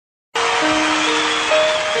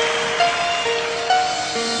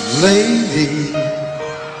Lady,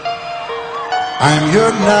 I'm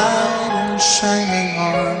your knight in shining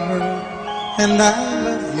armor, and I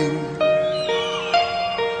love you.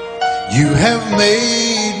 You have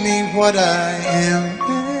made me what I am.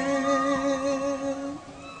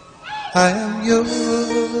 I am yours.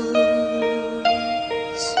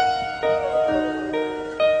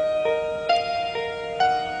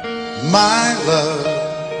 My love,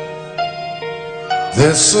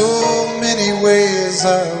 there's so many ways I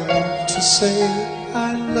want to say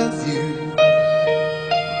I love you.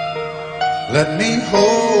 Let me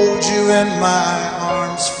hold you in my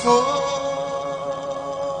arms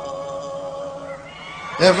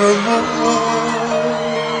forevermore.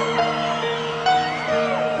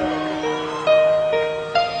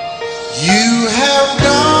 You have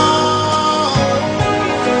gone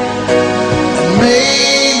and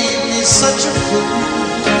made me such a fool.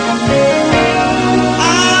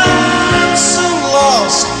 I'm so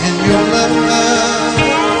lost in your love,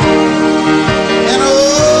 and oh,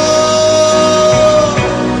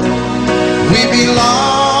 we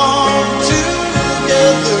belong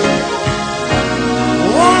together.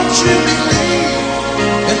 Won't you believe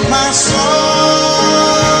in my song?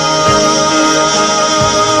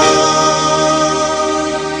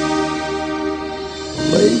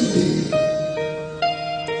 Lady,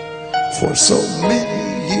 for so many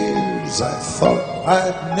years I thought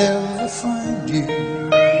I'd never find you.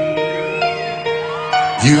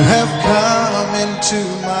 You have come into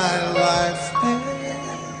my life and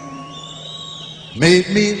made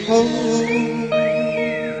me whole.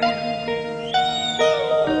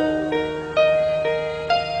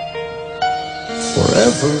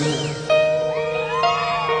 Forever,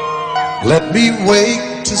 let me wake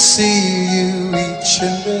to see you each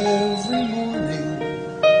and every morning.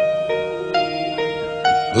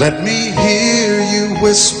 Let me hear you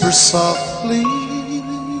whisper softly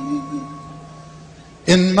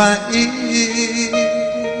in my ear.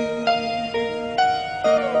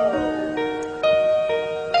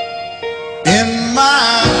 In my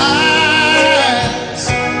eyes,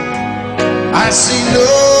 I see no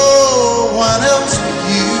one else but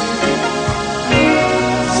you.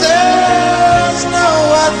 There's no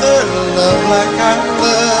other love like I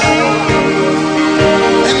love.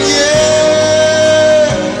 And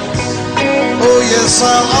yes, oh yes,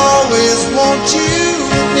 I'll always want you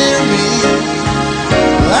near me.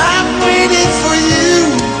 I've waited for you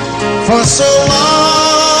for so long.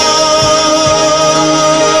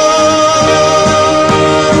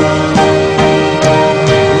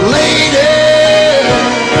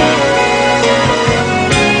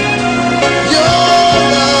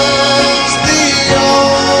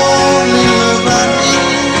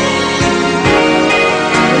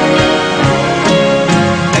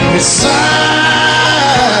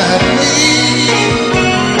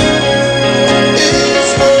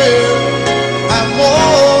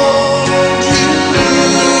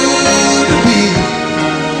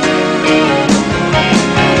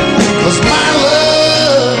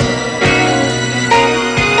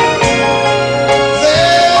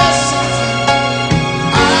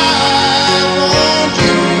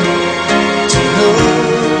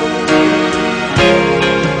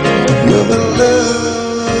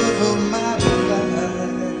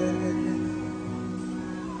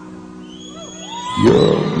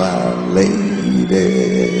 You're my lady.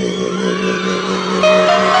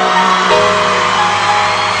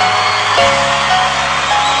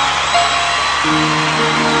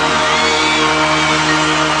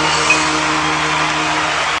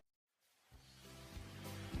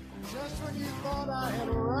 Just when you thought I had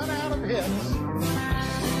run out of hits,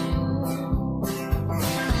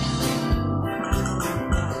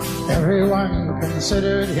 everyone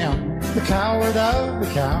considered him the coward of the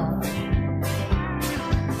cow.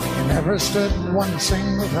 He never stood one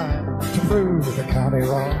single time to prove the county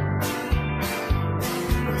wrong.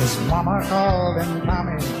 His mama called him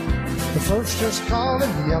Tommy, the folks just called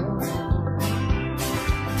him Yellow.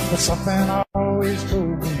 But something always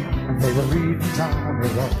told me they were reading Tommy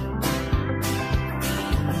wrong.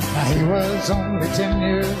 Now he was only 10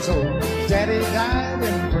 years old, Daddy died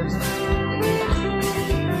in prison,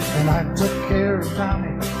 and I took care of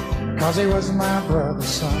Tommy 'cause he was my brother's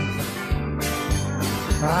son.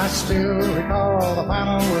 I still recall the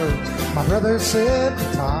final words my brother said to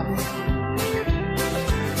Tommy.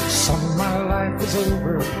 Son, my life is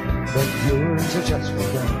over, but yours are just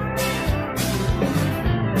begun.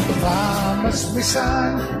 Promise me,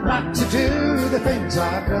 son, not to do the things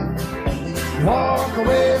I've done. Walk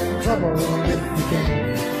away from trouble if you can.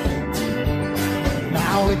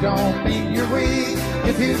 Now it don't mean you're weak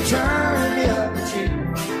if you turn the other cheek.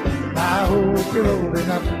 I hope you're old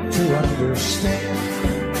enough to understand.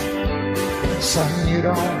 Son, you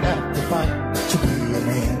don't have to fight to be a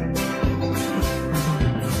man.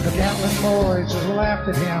 The gambling boys just laughed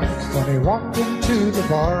at him when he walked into the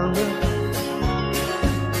bar room.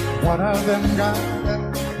 One of them guys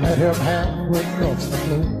let him have across the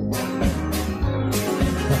floor.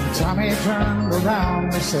 When Tommy turned around,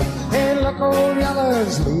 they said, "Hey, look, old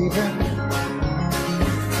Yella's leaving."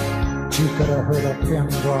 You could have heard a pin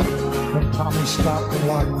drop when Tommy stopped and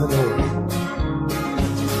locked the door.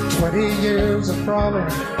 20 years of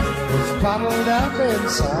crawling was bottled up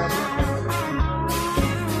inside.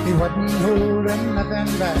 He wasn't holding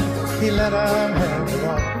nothing back, he let him have it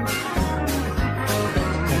all.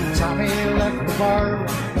 When Tommy left the bar,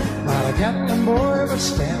 while a gambling boy was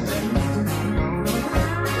standing,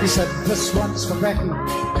 he said, "This one's for Becky,"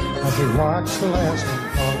 as he watched the last one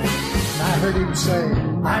fall. And I heard him say,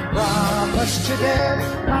 "I promised you, Dad,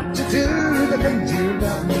 not to do the things you've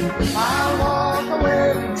done. I'll walk away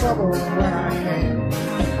from trouble when I can.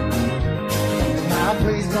 Now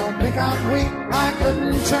please don't think I'm weak, I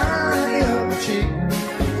couldn't turn the other cheek.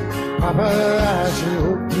 Papa, I sure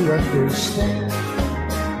hope you understand.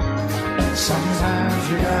 Sometimes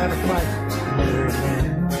you gotta fight for a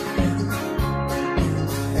man."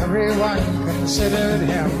 Everyone considered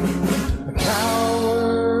him a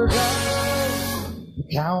coward, a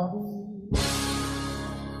coward.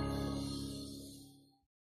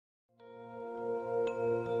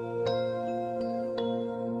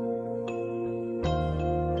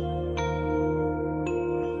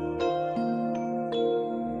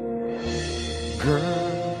 Girl,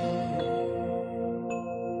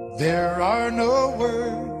 there are no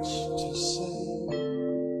words to say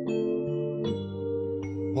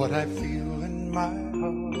what I feel in my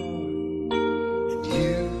heart.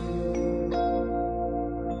 And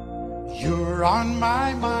you're on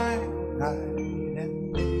my mind night and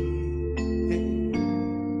day,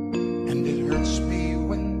 and it hurts me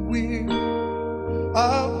when we're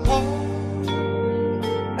apart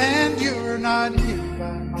and you're not here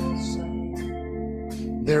by my side.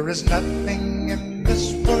 There is nothing in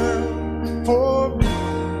this world for me.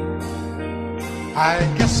 I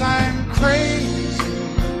guess I'm crazy,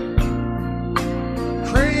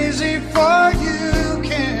 crazy for you,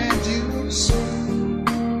 can't you see?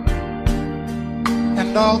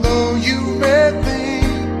 And although you may think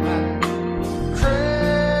I'm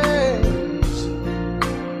crazy,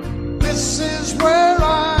 this is where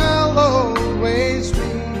I'll always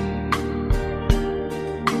be.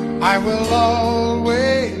 I will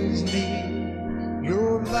always need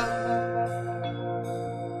your love.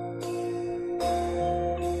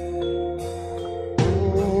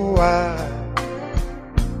 Oh,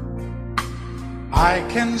 I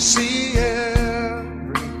can see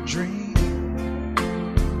every dream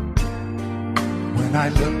when I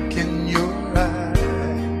look in your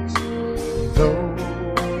eyes. Though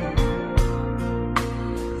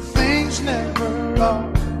things never are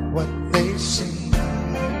what they seem,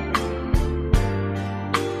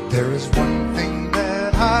 there is one thing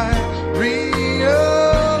that I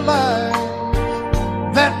realize,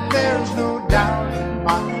 that there's no doubt in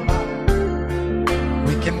my mind.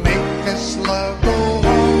 We can make this love go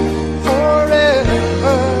on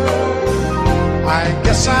forever. I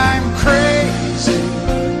guess I'm crazy,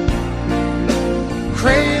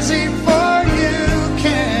 crazy for you,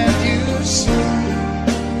 can't you see?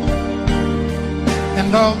 And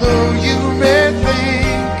although you may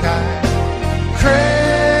think I'm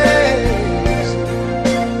crazy,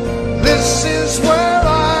 this is where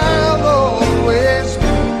I'll always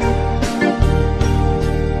be.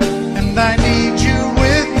 And I need you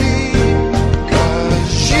with me,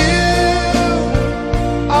 'cause you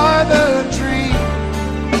are the dream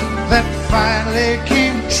that finally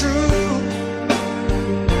came true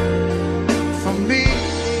for me.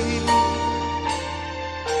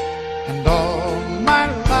 And all my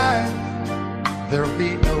life there'll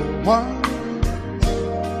be no one.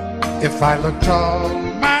 If I looked all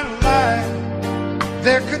my life,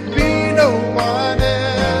 there could be no one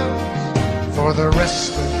else. For the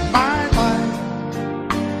rest of my life,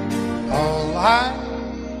 all I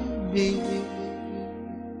need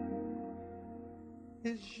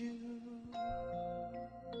is you.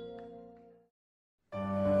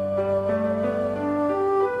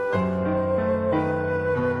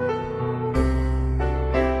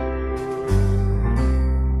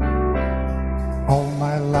 All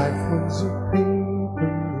my life was a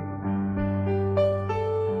paper,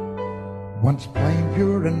 once plain,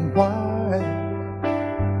 pure and white,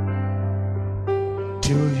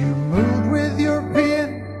 till you moved with your pen,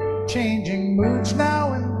 changing moods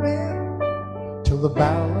now and then, till the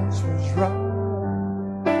balance was right.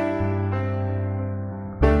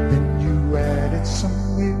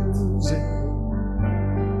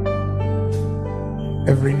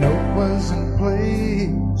 Every note was in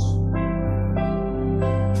place,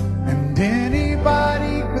 and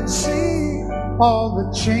anybody could see all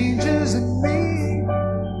the changes in me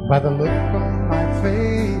by the look on my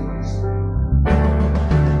face.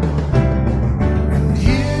 And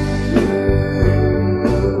you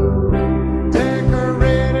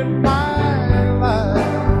decorated my life,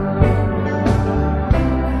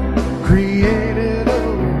 created a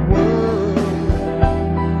world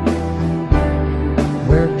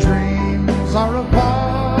where dreams are apart.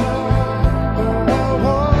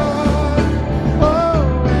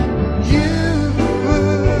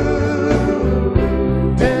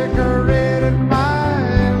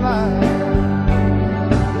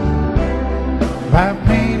 By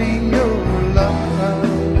painting your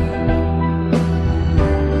love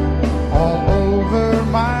all over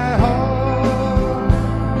my heart,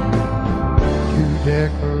 you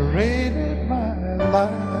decorated my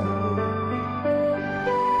life.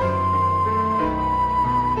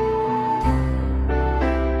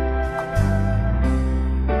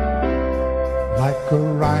 Like a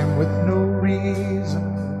rhyme with no reason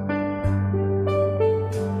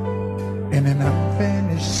in an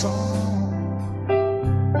unfinished song.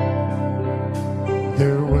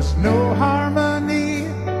 There was no harmony,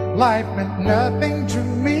 life meant nothing to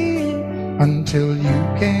me until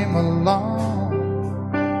you came along.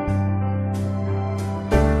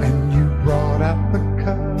 And you brought out the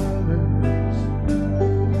colors.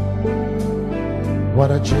 What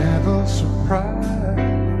a gentle surprise.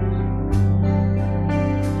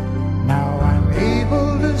 Now I'm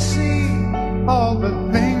able to see all the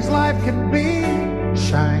things life can be,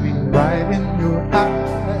 shining bright in your eyes.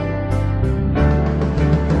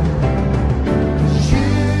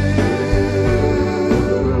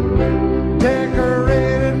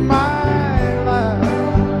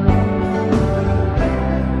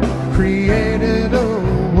 Created a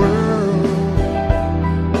world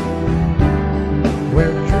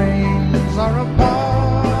where dreams are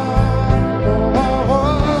apart.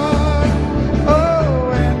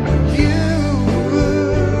 Oh, and you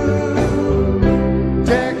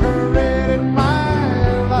decorated my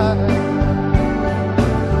life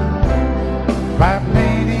by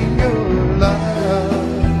painting your love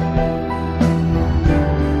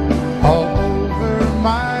all over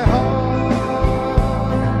my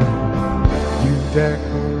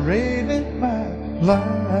decorated my life.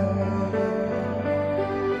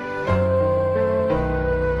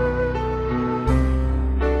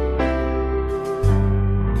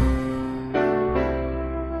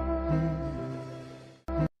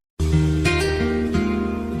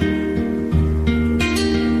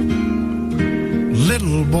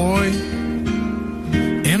 Little boy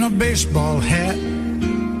in a baseball hat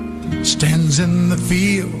stands in the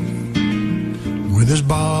field with his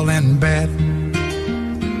ball and bat.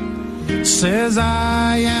 Says,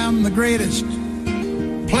 I am the greatest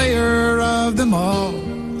player of them all.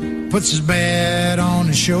 Puts his bat on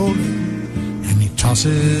his shoulder and he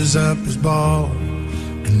tosses up his ball.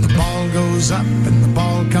 And the ball goes up and the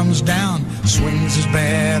ball comes down, swings his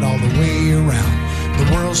bat all the way around. The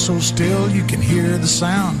world's so still you can hear the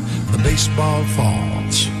sound. The baseball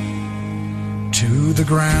falls to the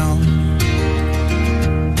ground.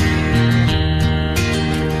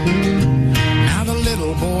 Now the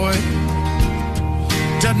little boy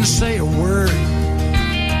doesn't say a word,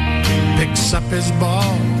 picks up his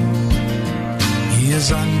ball, he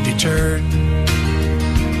is undeterred.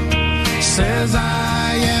 Says,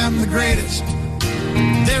 I am the greatest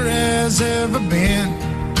there has ever been.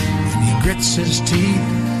 And he grits his teeth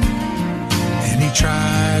and he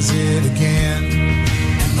tries it again.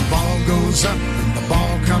 And the ball goes up and the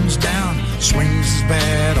ball comes down, swings his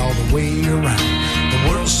bat all the way around. The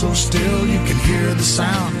world's so still you can hear the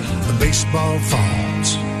sound. The baseball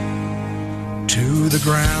falls to the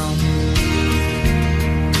ground.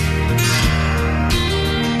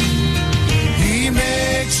 He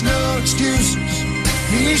makes no excuses,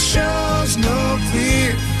 he shows no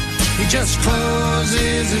fear. He just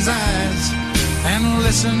closes his eyes and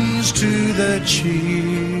listens to the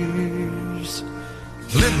cheers.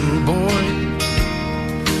 Little boy,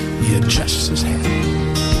 he adjusts his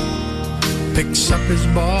hat, picks up his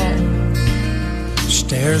ball,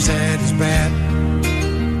 stares at his bat.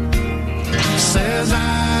 Says,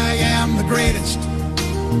 I am the greatest,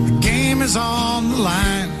 the game is on the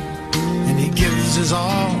line. And he gives his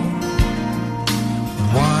all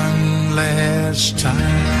one last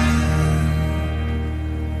time.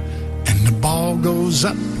 And the ball goes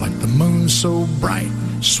up like the moon so bright,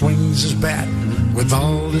 swings his bat with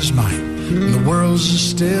all his might. And the world's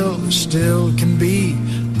as still can be.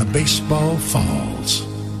 The baseball falls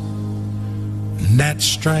and that's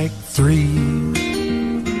strike three.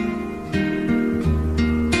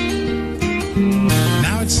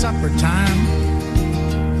 Now it's supper time,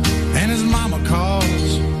 and his mama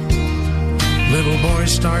calls. Little boy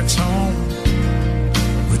starts home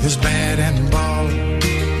with his bat and ball.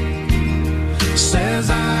 Says,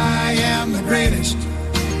 I am the greatest,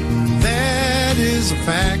 that is a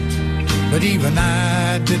fact, but even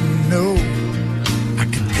I didn't know I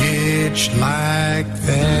could pitch like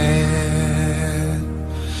that.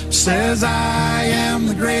 Says, I am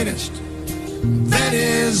the greatest, that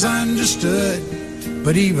is understood,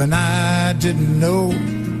 but even I didn't know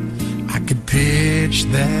I could pitch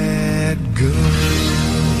that good.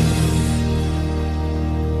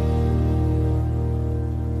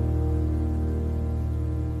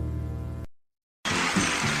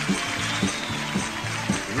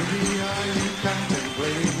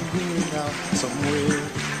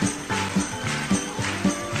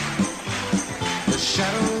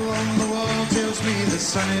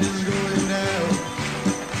 Sun is going down.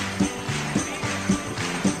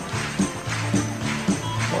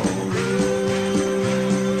 Oh, Ruby,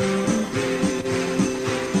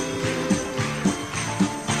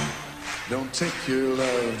 don't take your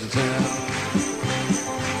love to town.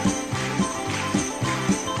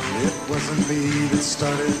 It wasn't me that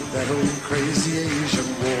started that old crazy Asian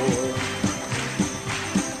war,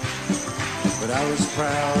 but I was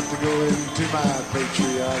proud to go into my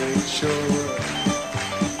patriotic shore.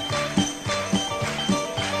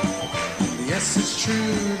 Yes, it's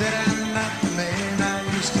true that I'm not the man I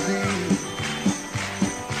used to be.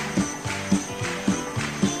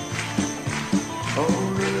 Oh,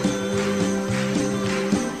 Ruby,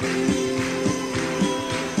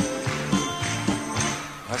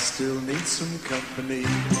 I still need some company.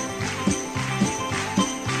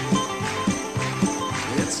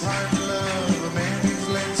 It's hard to love a man whose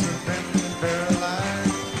legs have been paralyzed.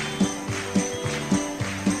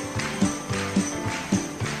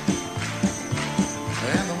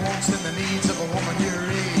 And the wants and the needs of a woman your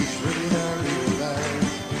age really are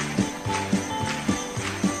realized.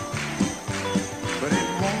 But it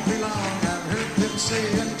won't be long, I've heard them say,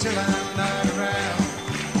 until I'm not around.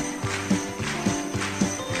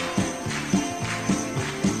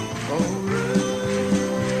 Oh, Ruby,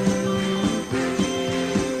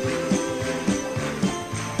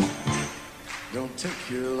 don't take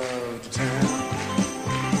your love to town.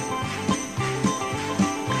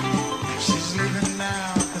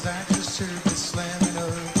 Now, 'cause I just heard the slamming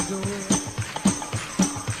of the door.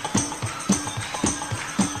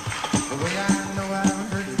 The way I know I've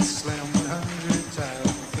heard it slam 100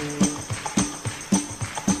 times before.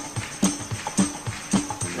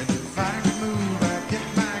 And if I could move, I'd get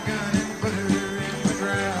my gun and put her in the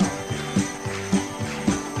ground.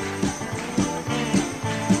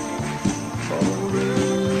 Oh,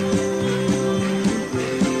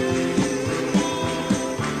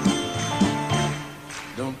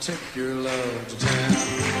 don't take your love to town.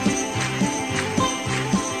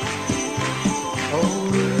 Oh,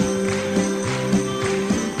 Ruby,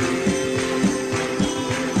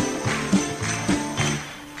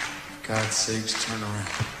 for God's sakes, turn around.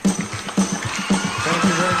 Thank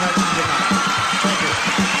you very much and good night. Thank you.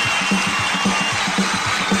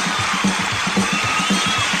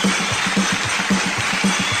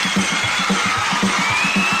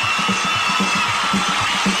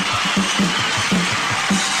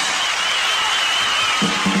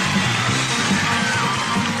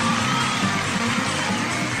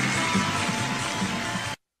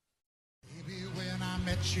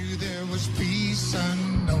 There was peace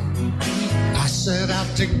unknown. I set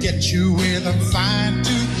out to get you with a fine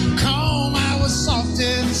tooth comb. I was soft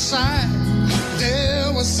inside.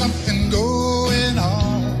 There was something going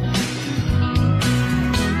on.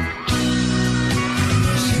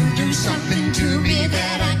 You do something to me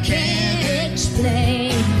that I can't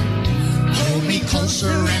explain. Hold me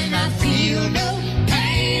closer and I feel no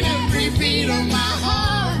pain. Every beat of my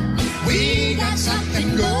heart, we got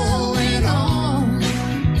something going on.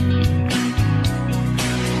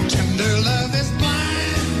 Love is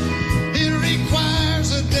blind, it requires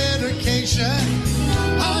a dedication.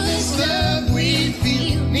 All this love we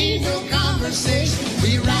feel need no conversation.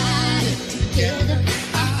 We ride it together,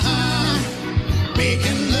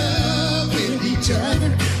 making love with each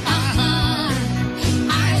other,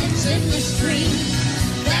 Islands in the stream,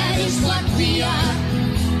 that is what we are.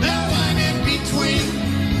 No one in between.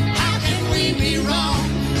 How can we be wrong?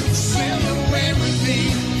 Sail away with me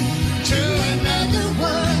to another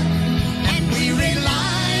world. We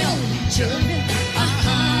rely on each other,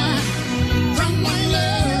 from one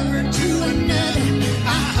lover to another,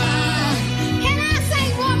 Can I say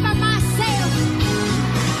one by myself?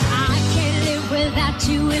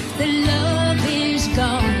 if the love is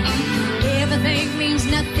gone. Everything means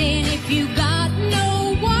nothing if you got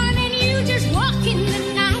no one, and you just walk in the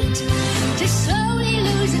night, just slowly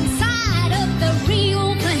losing sight of the real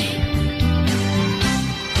thing.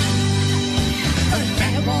 But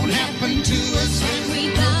that won't happen to us when we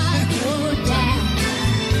got no doubt.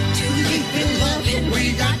 Too deep in love and we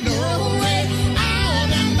got no way out,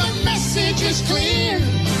 and the message is clear.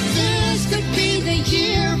 This could be the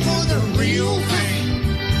year for the real thing.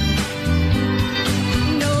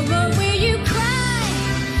 No more will you cry,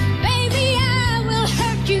 baby, I will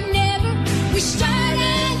hurt you never. We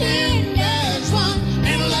started in as one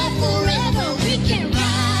and love forever. We can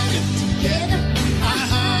ride it together,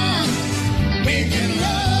 making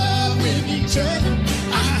love with each other,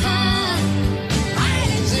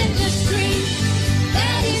 islands in the street,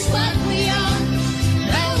 that is what we are,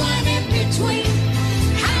 no one in between.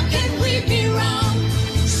 How can we be wrong?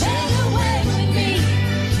 Sail away with me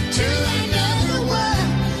to another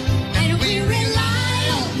world, and we rely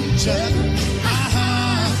on each other,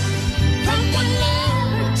 from one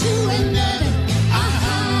lover to another,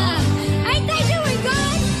 Ain't they doing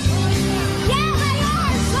good? Yeah, they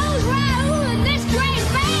are. So's Raoul and this great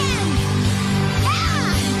band. Yeah.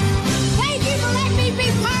 Thank you for letting me be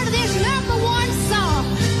part of this #1 song.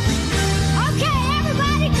 Okay,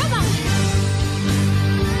 everybody, come on.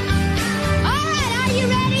 All right, are you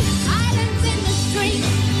ready? Islands in the street,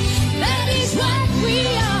 that is what we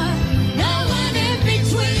are. No one in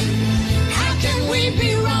between. How can we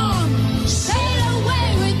be wrong? Sail away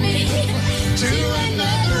with me to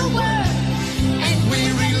another world, and we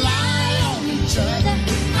rely on each other,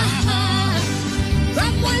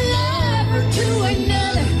 from one lover to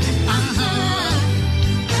another,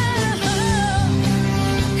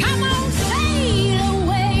 Come on, sail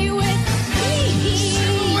away with me.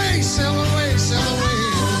 sail away, sail away, sail away.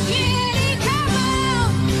 Oh, kitty, come on.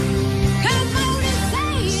 Come on and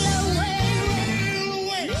sail away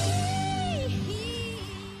with me.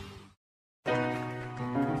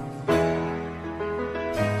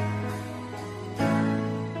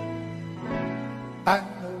 I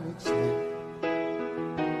know it's late.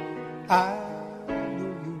 I know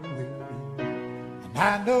you're weary, and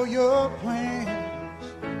I know your plans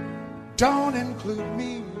don't include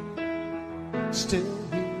me. Still,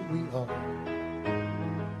 here we are,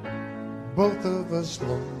 both of us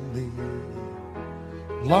lonely,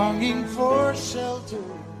 longing for shelter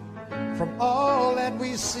from all that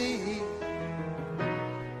we see.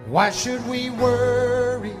 Why should we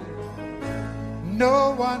worry?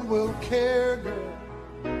 No one will care, girl.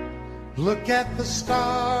 Look at the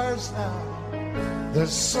stars now, they're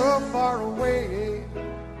so far away.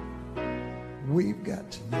 We've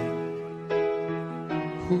got tonight,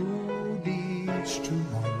 who needs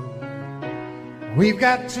tomorrow? We've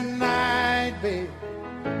got tonight, babe,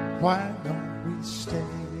 why don't we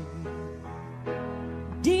stay?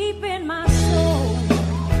 Deep in my soul,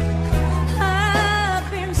 I've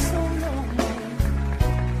been so lonely.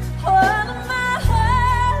 All of my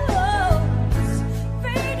hopes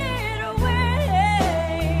faded away,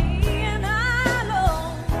 and I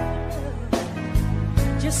long,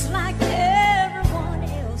 just like everyone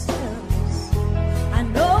else does. I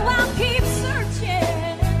know I'll keep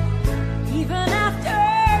searching, even after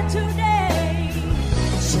today.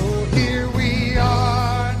 So here we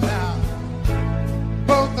are now,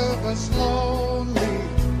 both of us lonely,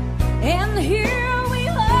 And here we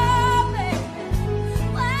are, baby.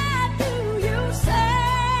 What do you say?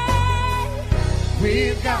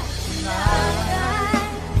 we've got tonight,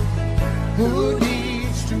 who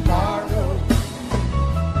needs tomorrow?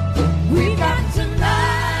 We got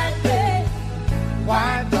tonight, babe.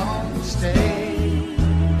 Why don't we stay?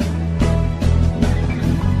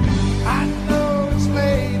 I know it's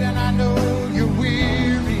late and I know you're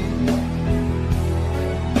weary,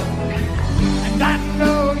 and I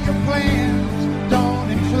know your plans don't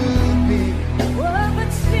include me. Oh,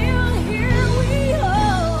 but still here we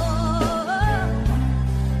are,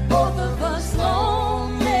 both of us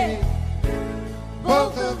lonely,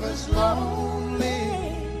 Both of us lonely.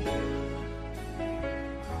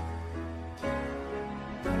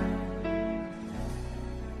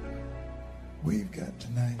 We've got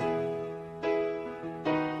tonight.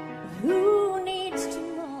 Who needs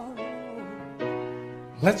tomorrow?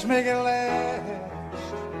 Let's make it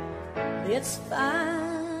last. Let's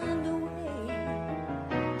find a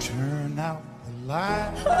way. Turn out the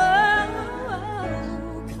light.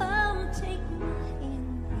 Oh, come take my hand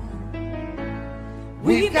now.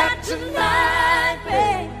 We've got tonight,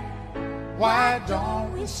 babe. Why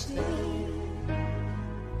don't we We stay? stay.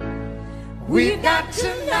 We've got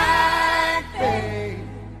tonight, babe.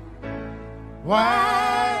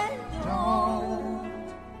 Why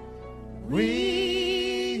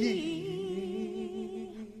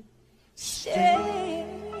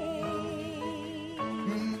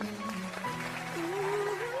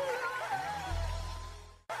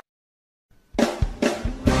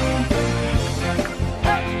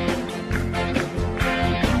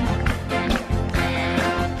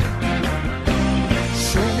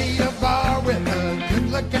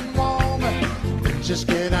just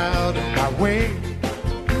get out of my way.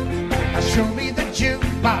 Now show me the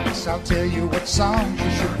jukebox, I'll tell you what songs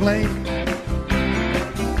you should play.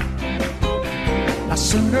 Now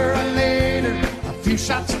sooner or later, a few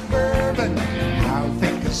shots of bourbon, I'll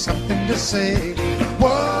think of something to say.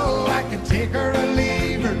 Whoa, I can take her or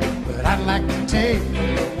leave her, but I'd like to take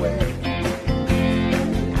her away.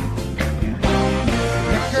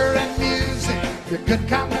 Liquor and music, a good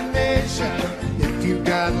combination, if you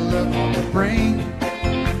got love on the brain.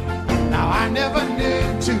 Now I never knew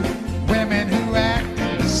two women who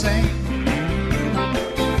acted the same.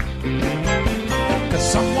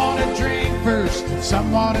 Cause some wanna drink first, and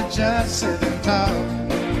some wanna just sit and talk.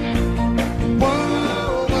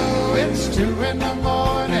 Whoa, whoa, it's 2 in the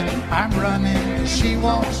morning, I'm running and she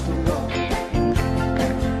wants to walk.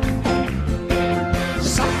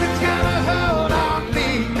 Something's got a hold on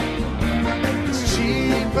me, it's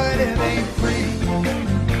cheap but it ain't free.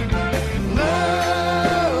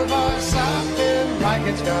 Love or something like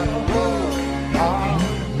it's got a hold on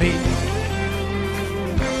me.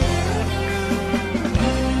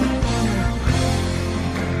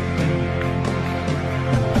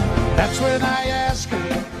 That's when I ask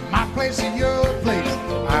her, my place or your place,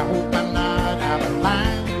 I hope I'm not out of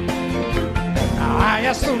line. Now I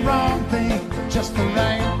asked the wrong thing, just the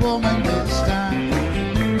right woman this time.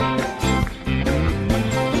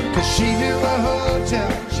 Cause she knew a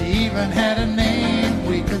hotel, she even had a name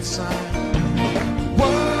we could sign.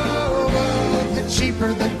 Whoa, whoa, the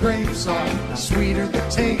cheaper the grapes are, the sweeter the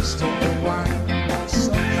taste of the wine.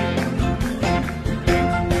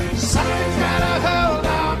 Something's got a hold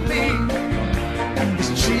on me, it's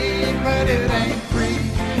cheap but it ain't free.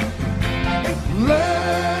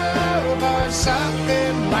 Love or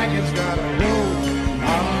something like it's got a hold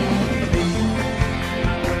on me.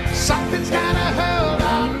 Something's got a hold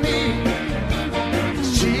on me, it's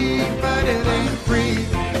cheap but it ain't free.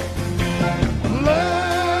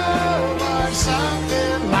 Love or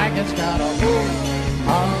something like it's got a hold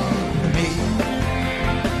on me.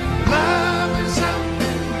 Love is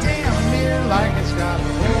something damn near like it's got a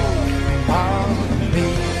hold on me.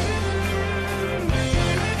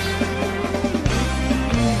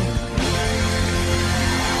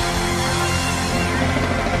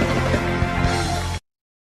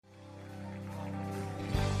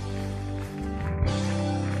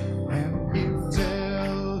 And you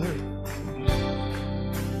tell her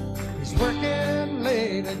he's working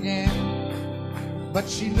late again, but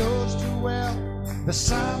she knows too well there's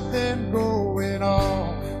something going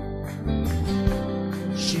on.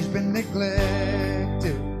 She's been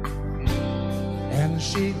neglected and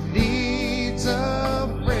she needs a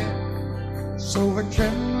friend, so her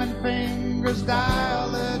trembling fingers dial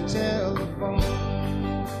the telephone.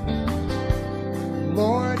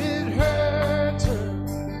 Lord, it hurts her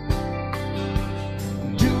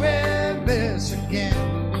doing this again.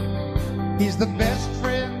 He's the best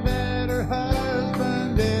friend that her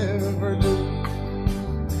husband ever knew.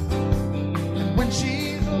 And when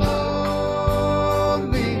she's lonely,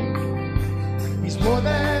 he's more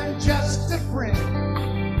than just a friend.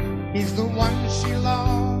 He's the one she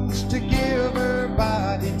longs to give her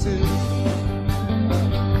body to.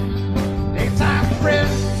 Daytime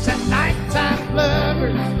friends and nighttime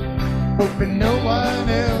lovers, hoping no one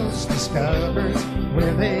else discovers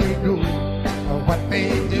where they go or what they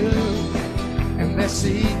do and their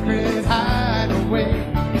secret hideaway.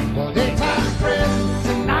 Well, daytime friends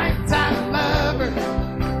and nighttime lovers,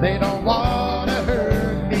 they don't want to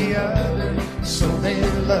hurt the other, so they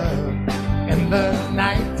love in the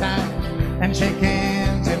nighttime and shake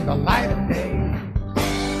hands in the light of day.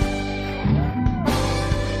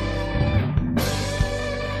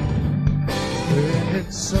 When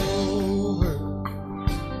it's over,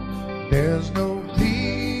 there's no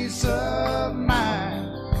peace of mind,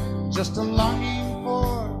 just a longing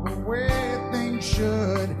for the way things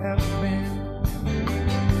should have been.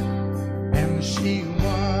 And she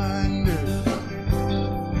wonders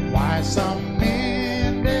why some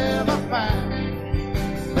men never find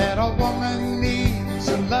that a woman needs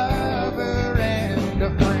a lover and a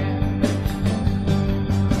friend.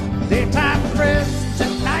 Daytime friends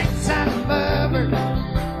and nighttime lovers,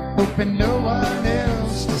 hoping no one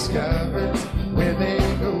else discovers where they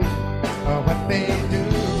go or what they do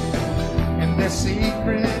in their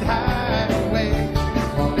secret hideaway.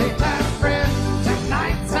 Well, daytime friends and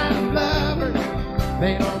nighttime lovers,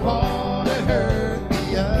 they don't want to hurt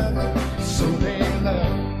the other, so they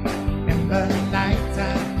love in the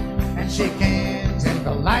nighttime and shake hands in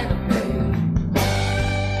the light of day.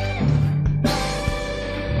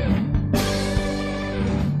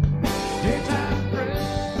 Daytime friends.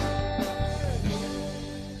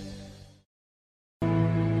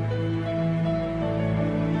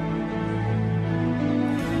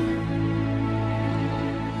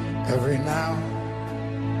 every now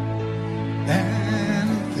and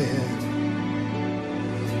then,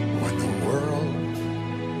 when the world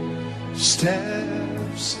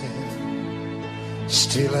steps in,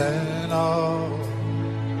 stealing all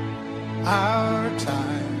our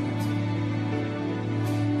time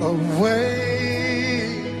away.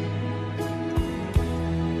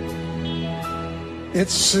 It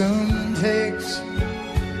soon takes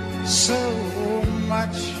so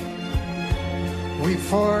much we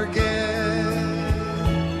forget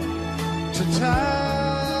to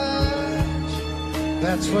touch.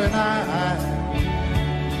 That's when I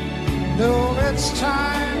know it's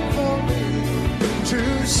time for me to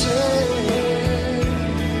say,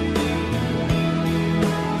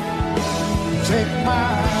 take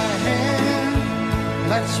my hand,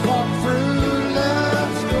 let's walk through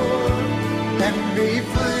love's door and be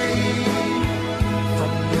free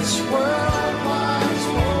from this world once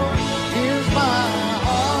more. Here's my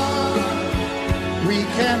heart, we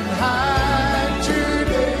can hide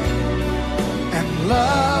today and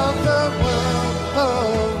love the world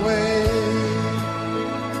away.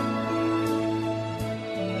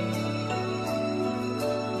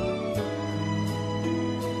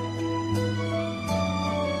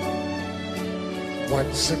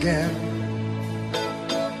 Once again,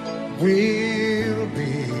 we'll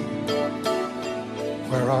be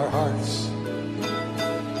where our hearts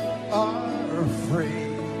are free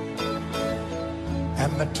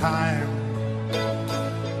and the time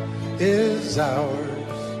is ours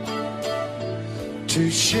to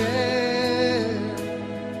share.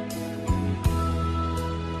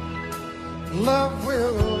 Love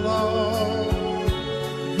will always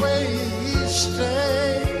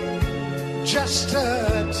stay just a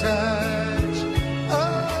touch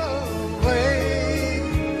away.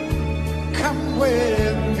 Come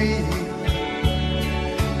with me,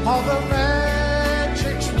 all the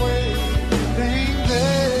magic's waiting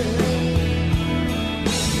there.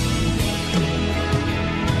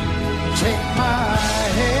 Take my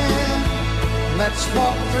hand, let's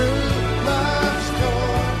walk through love's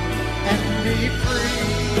door and be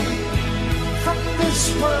free from this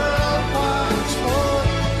world once more.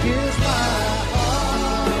 Here's my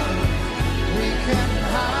heart, we can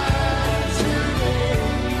hide today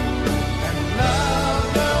and love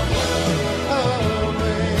the world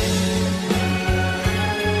away.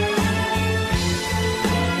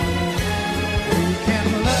 We can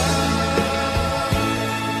love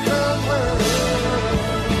the world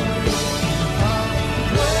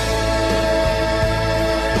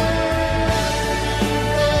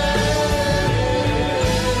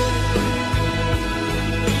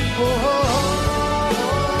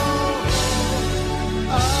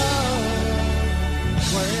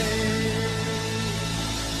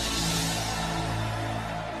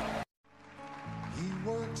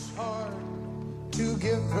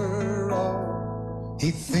he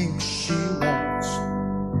thinks she wants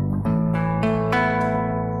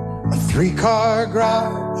a 3-car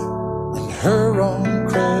garage and her own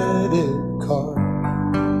credit card.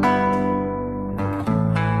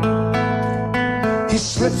 He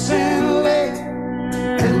slips in late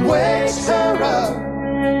and wakes her up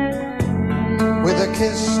with a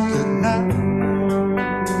kiss goodnight.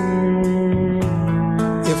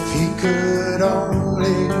 If he could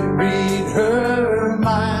only read her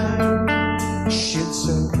mind, she'd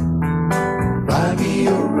say, buy me a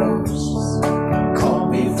rose, call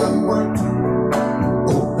me from work,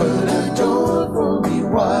 open a door for me,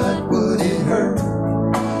 what would it hurt?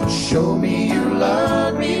 Show me you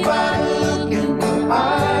love me by the look in your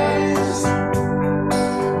eyes.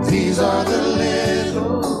 These are the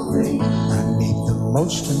little things I need the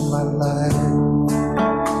most in my life.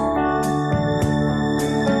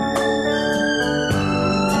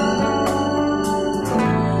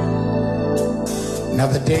 Now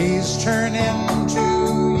the days turn into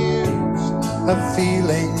years of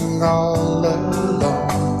feeling all alone,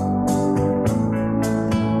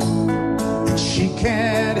 and she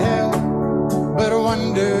can't help but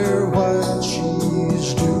wonder what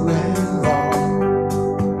she's doing wrong.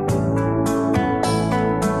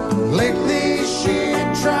 Lately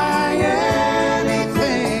she'd try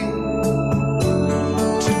anything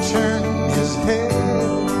to turn his head.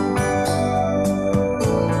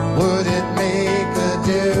 Would it make a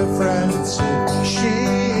difference if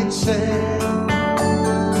she'd say,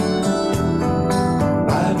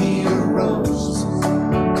 buy me a rose,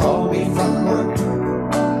 call me from work,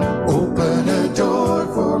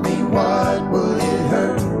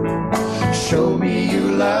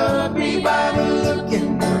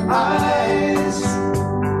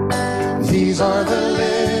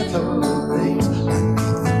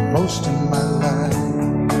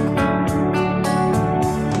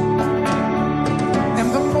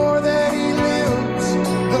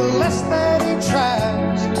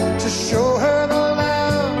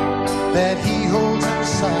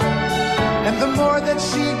 The more that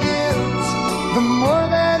she gives, the more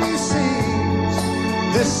that he sees.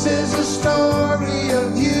 This is a story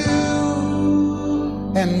of you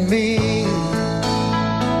and me.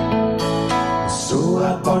 So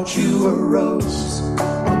I bought you a rose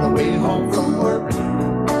on the way home from work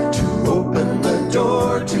to open the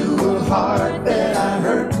door to a heart that I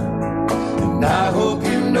hurt. And I hope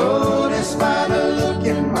you notice by the look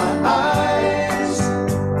in my eyes,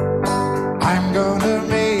 I'm gonna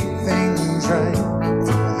make things right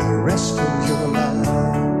for the rest of your life.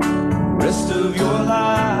 Rest of your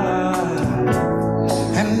life.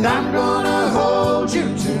 And I'm gonna hold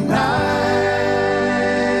you tonight.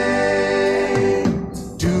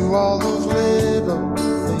 Do all those little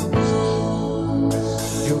things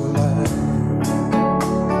you like.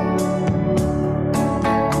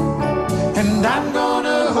 And I'm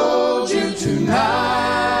gonna hold you tonight.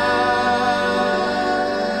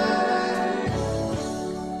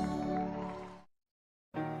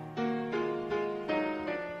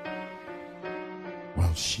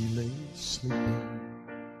 While she lay sleeping,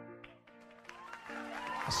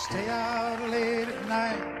 I stay out late at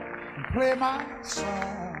night and play my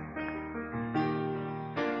song.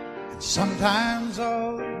 And sometimes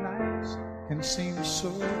all the nights can seem so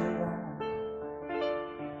long.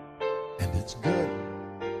 And it's good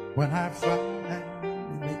when I finally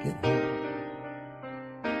make it home,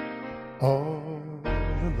 all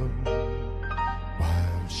alone,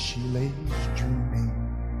 while she lays dreaming.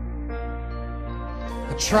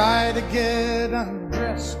 I try to get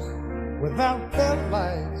undressed without the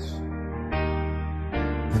lights,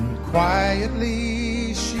 and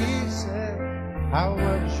quietly she said, how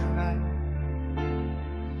was your night?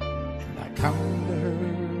 And I come to her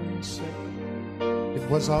and say, it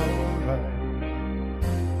was all right.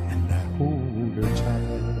 And I hold her tight,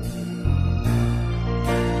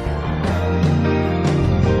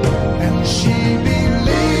 and she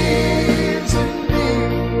believes in me.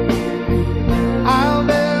 I'll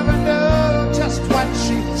never know just what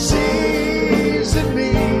she sees in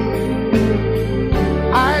me.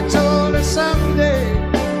 I told her someday,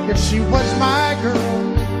 if she was my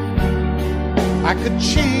girl, I could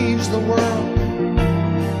change the world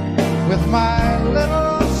with my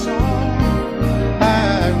little song.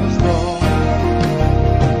 I was wrong,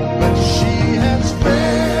 but she has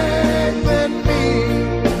faith in me,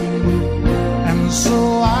 and so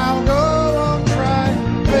I'll go on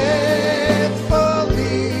trying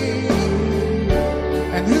faithfully.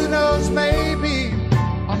 And who knows, maybe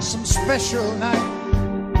on some special night,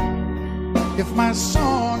 if my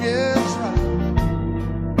song is right,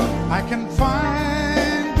 I can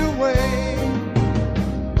find a way.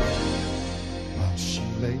 While she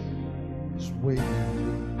lays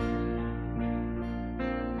waiting,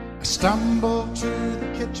 I stumble to the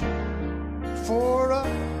kitchen for a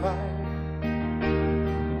bite,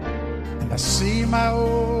 and I see my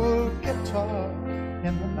old guitar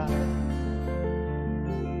in the night,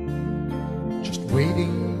 just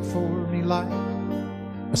waiting for me like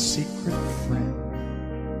a secret friend.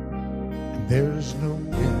 And there's no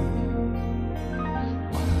wind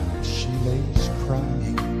while she lays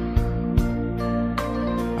crying.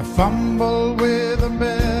 I fumble with a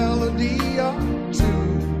melody or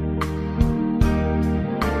two,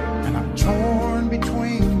 and I'm torn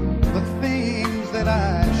between the things that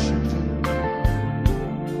I should do.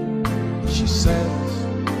 She says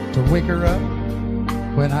to wake her up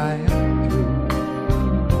when I am through.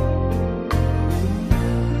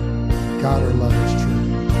 God, her love is true.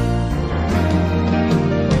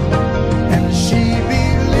 And she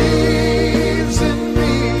believes in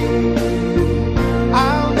me.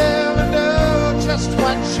 I'll never know just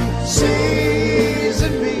what she sees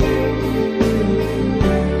in me.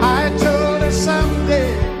 I told her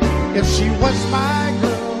someday, if she was my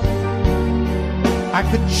girl, I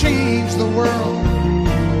could change the world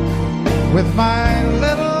with my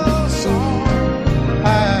little song.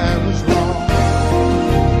 I was wrong,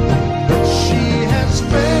 but she has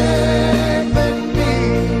faith in me,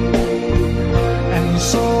 and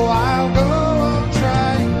so I'll go on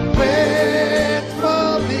trying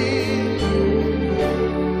faithfully.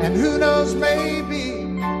 And who knows, maybe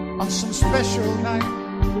on some special night,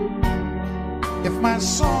 if my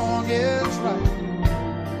song is right,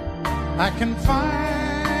 I can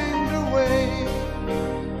find a way.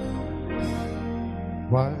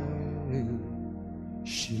 While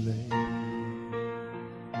she lays,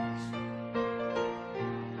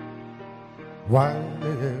 while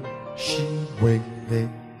she waits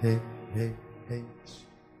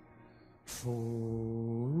for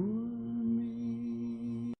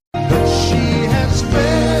me. But she has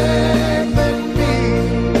faith in me,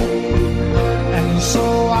 and so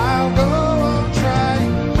I'll go on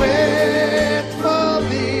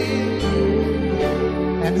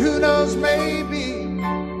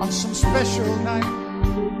special night,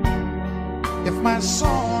 if my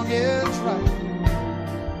song is right,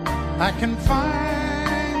 I can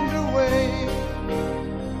find a way.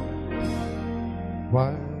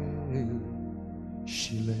 While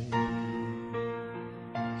she lays,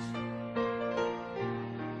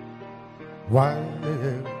 while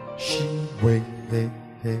she waits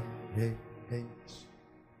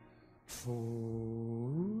for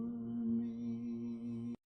me,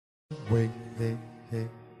 waits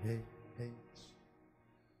for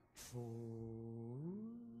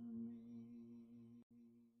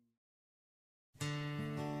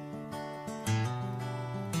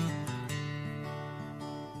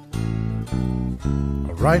I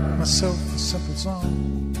write myself a simple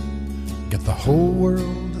song, get the whole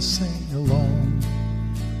world to sing along.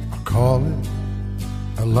 I call it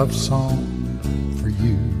a love song for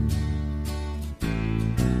you.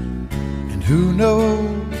 And who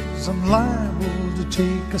knows, I'm liable to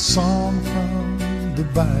take a song from the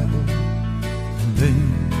Bible, and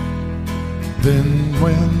then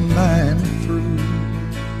when I'm through,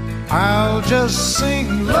 I'll just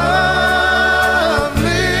sing love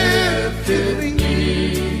lifted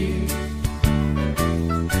me.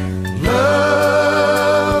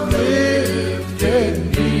 Love lifted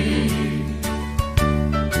me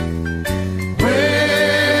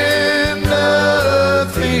when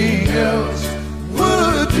nothing else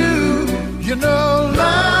would do. You know,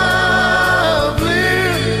 love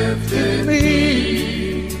lifted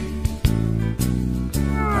me.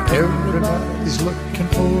 Everybody's looking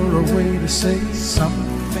for a way to say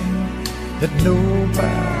something that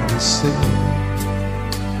nobody said,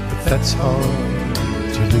 but that's hard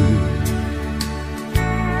to do.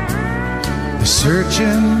 They're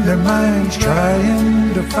searching their minds,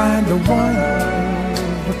 trying to find a one-of-a-kind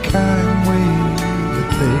way that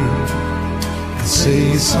they can say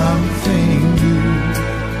something new.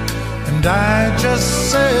 And I just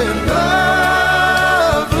said,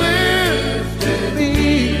 love lifted me.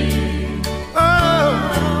 Oh,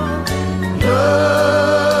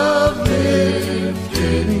 love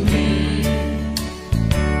lifted me.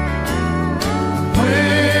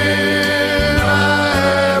 When I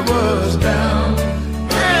was down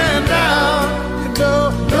and out, you know,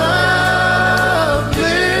 love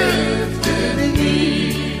lifted me.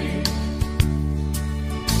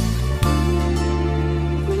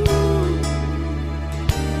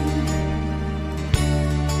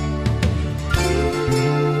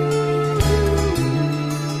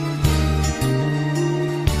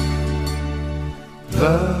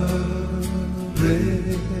 Love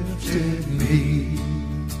lifted me.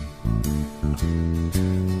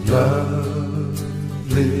 Love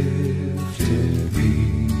lifted me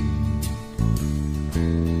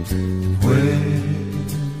when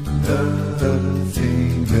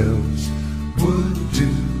nothing else would do.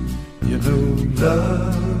 You know,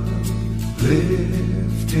 love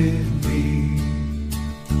lifted me.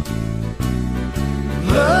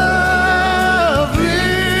 Love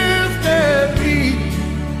lifted me.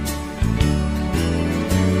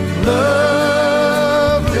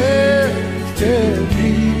 Love lifted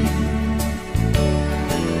me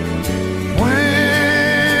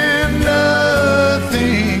when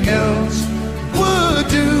nothing else would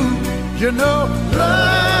do. You know,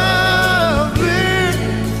 love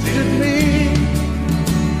lifted me.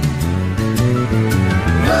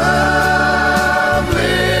 Love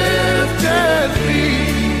lifted me.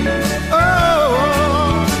 Oh,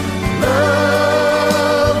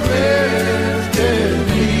 love lifted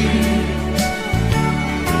me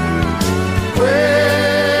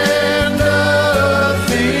when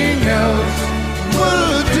nothing else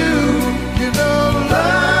would do. You know,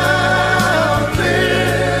 love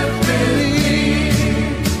lifted me.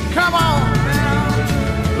 Come on now.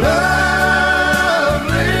 Love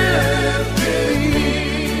lifted me.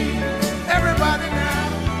 Everybody now.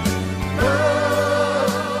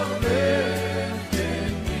 Love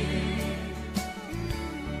lifted me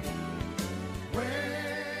when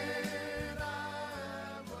I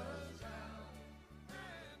was down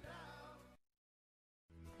and out.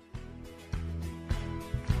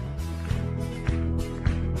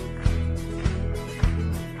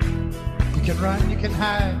 You can run, you can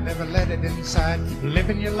hide, never let it inside. Keep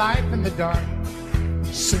living your life in the dark.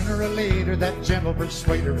 Sooner or later, that gentle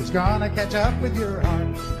persuader is gonna catch up with your heart.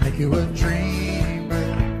 Make you a dreamer,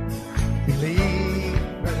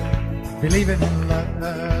 believing in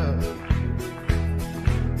love.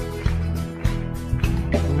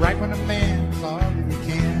 Right when a man's all that he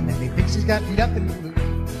can, and he thinks he's got nothing to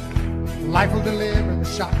lose, life will deliver the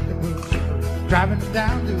shock that moves, driving him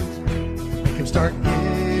down to his knees. Make him start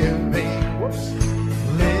giving, living,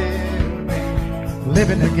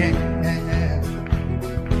 living again.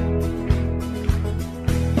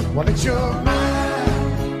 Well, it's your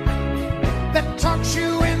mind that talks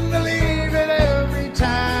you into leaving every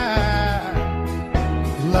time.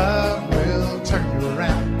 Love will turn you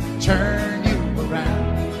around, turn you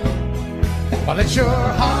around. Well, it's your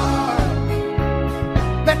heart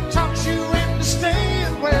that talks you into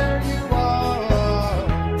staying where you are.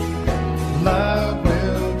 Love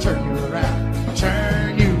will turn you around,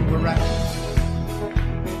 turn you around.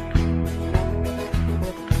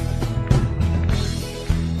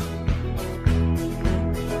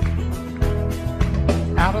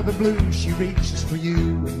 Out of the blue, she reaches for you,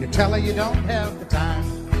 and you tell her you don't have the time.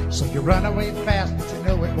 So you run away fast, but you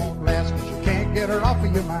know it won't last, because you can't get her off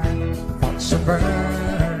of your mind. Thoughts are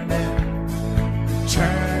burning,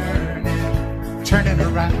 turning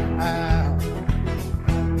around.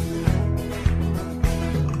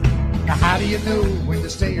 Now how do you know when to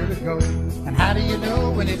stay or to go? And how do you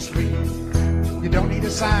know when it's real? You don't need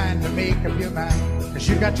a sign to make up your mind, because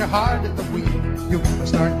you got your heart at the wheel. You want to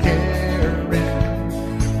start caring,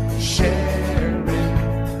 sharing,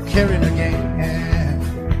 caring again.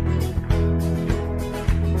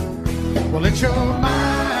 Well, it's your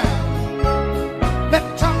mind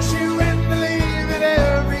that talks you into leaving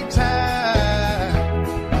every time.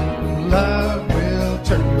 Love will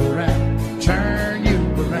turn you around, turn you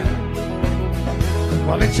around.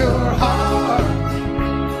 Well, it's your heart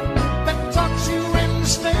that talks you into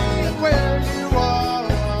staying where you are.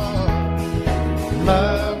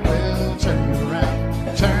 Love will turn you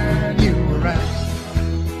around, turn you around.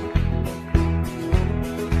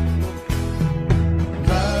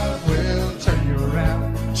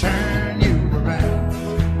 Turn you around.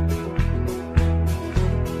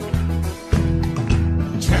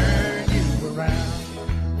 Turn you around.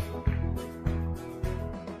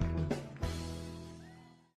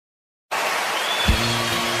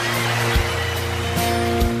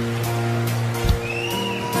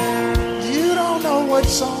 You don't know what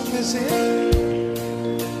song this is.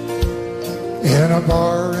 In a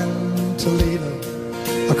bar in Toledo,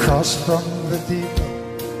 across from the depot,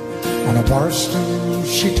 on a bar stool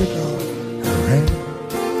she took off her ring.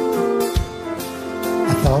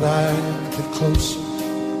 I thought I'd get closer,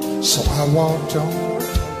 so I walked on.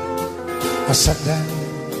 I sat down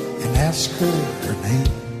and asked her her name.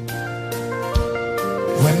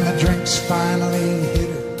 When the drinks finally hit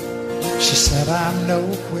her, she said, I'm no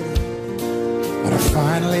quitter, but I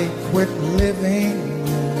finally quit living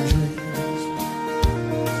on dreams.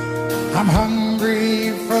 I'm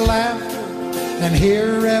hungry for laughter, and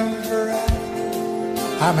here ever after,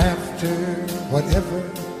 I'm after whatever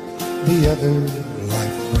the other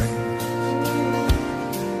life brings.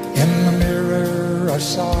 In the mirror I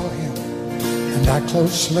saw him, and I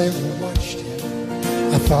closely watched him.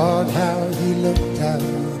 I thought how he looked out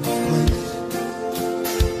of place.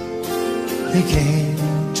 He came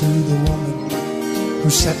to the woman who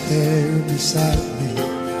sat there beside me.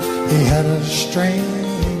 He had a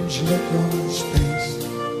strange look on his face.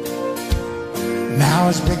 Now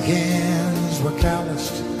his big hands were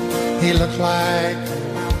calloused, he looked like a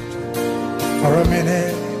mountain. For a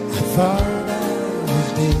minute I thought I was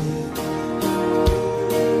dead.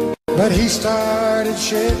 But he started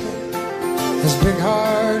shaking, his big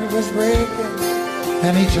heart was breaking,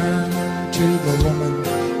 and he turned to the woman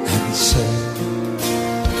and he said,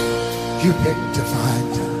 you picked a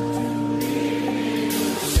fine time.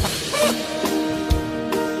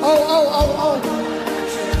 Oh.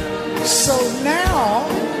 So now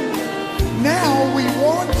we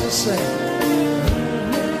want to sing.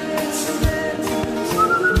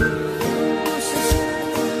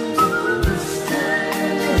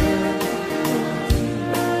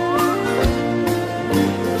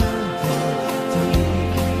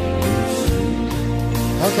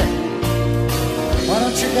 Okay. Why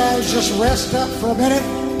don't you guys just rest up for a minute?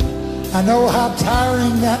 I know how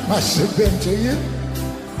tiring that must have been to you.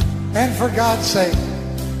 And for God's sake,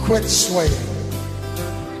 quit swaying.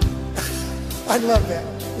 I love that.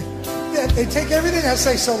 They take everything I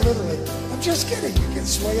say so literally. I'm just kidding. You can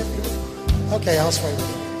sway if you want. Okay, I'll sway with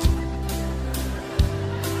you.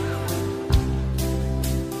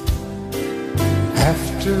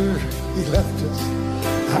 After he left us,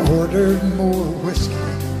 I ordered more whiskey.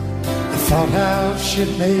 I thought how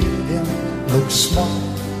she'd made him look small.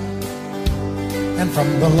 And from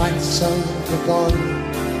the lights of the bar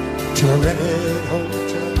to a rented hotel,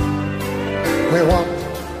 we walked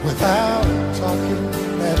without talking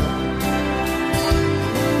at all.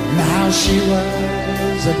 Now she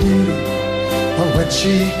was a beauty, but when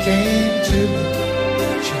she came to me,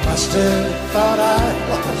 she must have thought I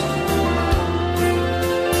was.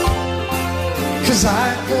 'cause I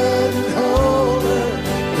couldn't hold her.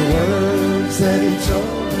 The words that he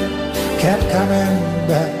told her kept coming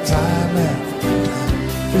back time after time.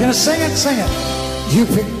 You're gonna sing it, sing it. You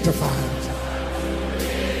picked a fight.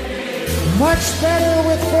 Much better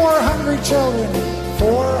with 4 hungry children.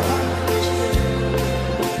 4 hungry children.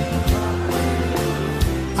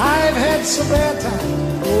 I've had some bad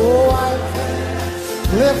times. Oh, I've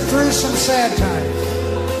lived through some sad times.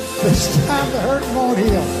 This time the hurt won't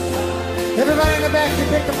heal. Everybody in the back, you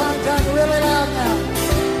picked a fine time really loud now.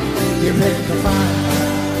 You picked a fine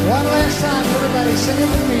time. One last time, everybody, sing it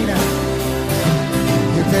with me now.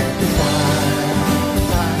 You picked a fine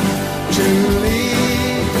time to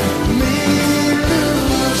leave me,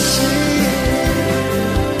 Lucy.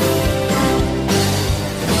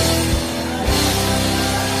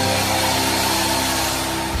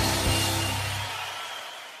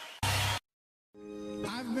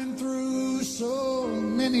 I've been through so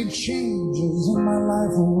many changes in my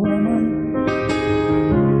life, woman.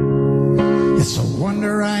 It's a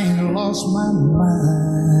wonder I ain't lost my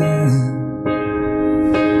mind.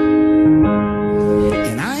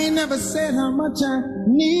 And I ain't never said how much I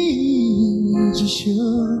need you,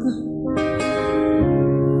 sugar,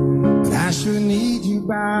 but I sure need you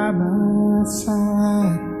by my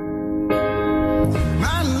side.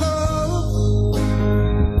 My love,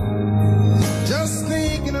 just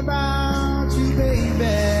thinking about you,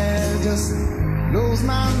 baby, just blows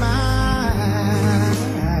my mind.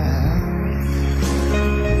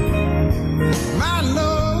 My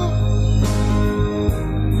love,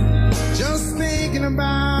 just thinking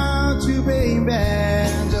about you, baby,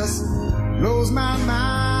 just blows my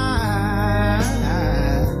mind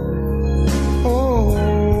all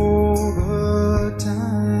the time.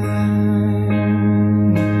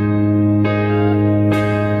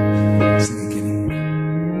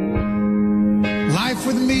 Life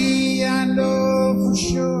with me, I know for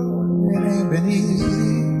sure it ain't been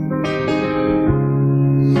easy,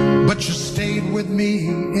 but you stayed with me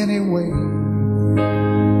anyway.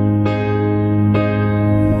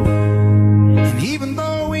 And even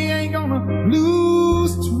though we ain't gonna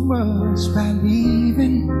lose too much by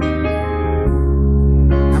leaving,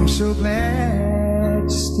 I'm so glad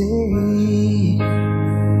to stay.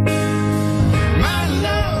 My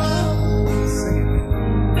love,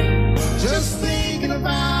 just thinking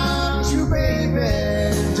about you, baby,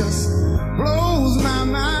 just blows my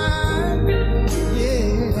mind. Yeah.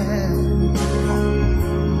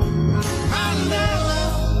 My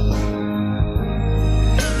love,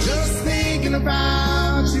 just thinking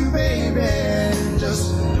about you, baby, just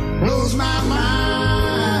blows my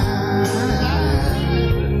mind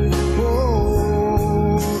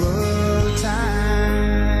all the time.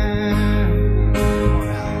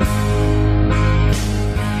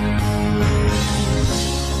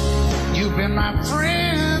 You've been my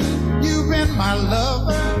friend, you've been my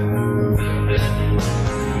lover.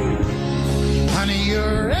 Honey,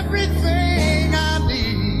 you're everything I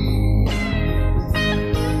need.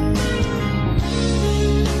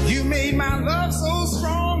 You made my love so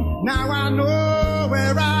strong, now I know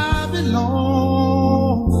where I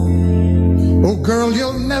belong. Oh girl,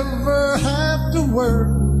 you'll never have to worry.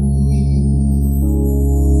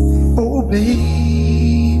 Oh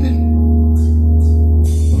baby,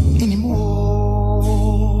 anymore.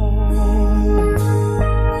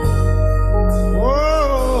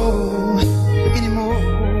 Oh, anymore.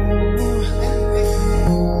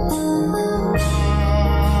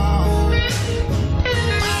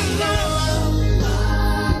 My love,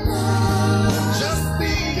 just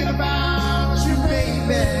thinking about you,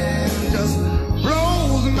 baby, just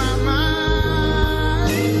blows my mind.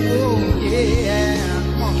 Oh yeah,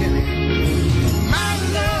 come on, Kenny. My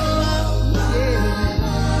love, yeah,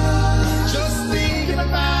 just thinking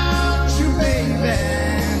about you, baby,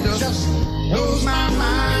 just blows my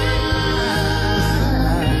mind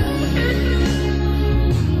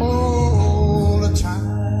all the time.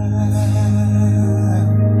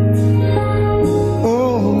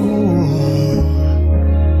 Oh,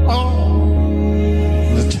 all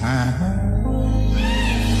the time.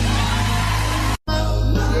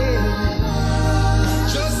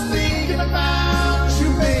 Just thinking about you,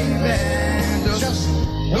 baby, just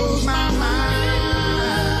blows my mind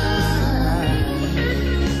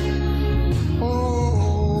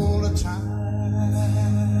all the time.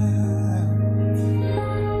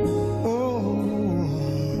 Oh,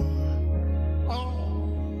 all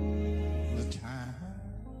the time.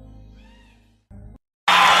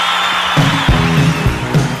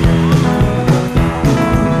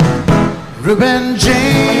 Reuben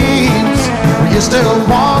James, we used to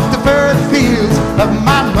walk the bird fields of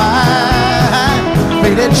my mind.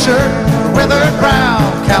 Faded faded shirt, the weathered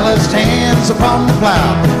brown, calloused hands upon the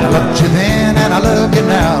plow. I loved you then and I love you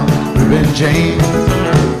now, Reuben James,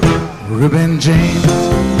 Reuben James.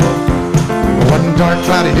 One dark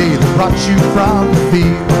cloudy day that brought you from the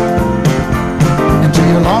field into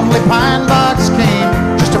your lonely pine box came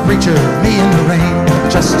just a preacher, me in the rain,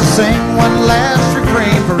 just to sing one last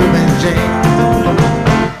refrain for Reuben James.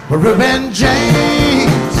 For Reuben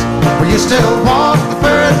James, will you still walk the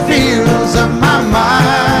furrowed fields of my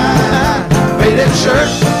mind? Faded shirt,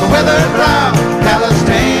 the weathered brow, calloused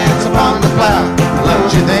hands upon the plow. I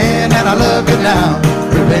loved you then and I love you now,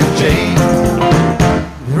 Reuben James,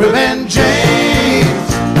 Reuben James.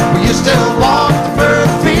 Will you still walk the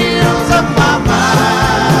furrowed fields of my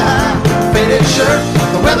mind? Faded shirt,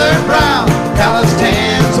 the weathered brow, calloused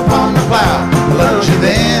hands upon the plow. I loved you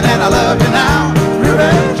then and I love you now,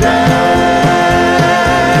 Reuben James.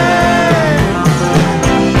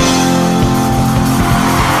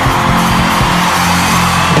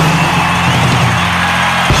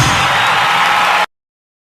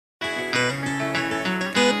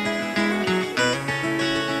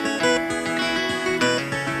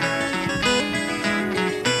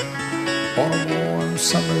 On a warm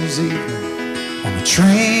summer's evening, on a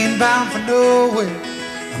train bound for nowhere,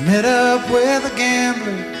 I met up with a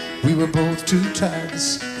gambler. We were both too tired to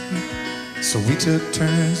sleep, so we took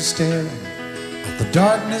turns staring at the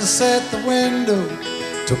darkness at the window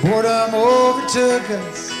till boredom overtook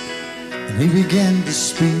us, and he began to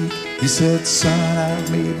speak. He said, son, I've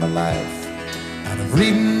made my life out of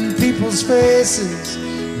reading people's faces,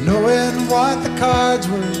 knowing what the cards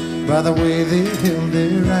were by the way they held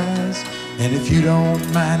their eyes. And if you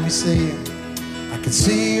don't mind me saying, I can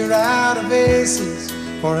see you're out of aces.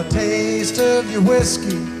 For a taste of your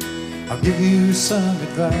whiskey, I'll give you some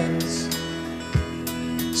advice.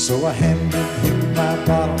 So I handed him my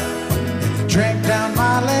bottle, and he drank down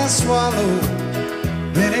my last swallow.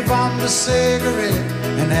 Then he bombed a cigarette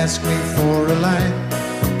and asked me for a light.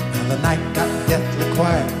 And the night got deathly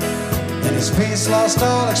quiet, and his face lost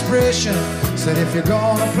all expression. Said, if you're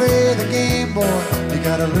gonna play the game, boy, you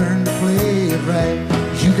gotta learn to play it right.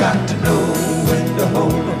 You got to know when to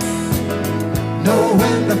hold up, know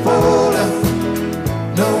when to fold up,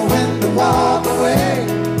 know when to walk away,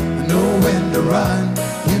 know when to run.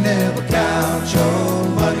 You never count your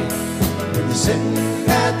money when you're sitting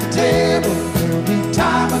at the table. There'll be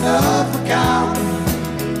time enough for counting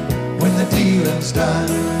when the dealing's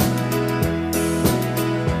done.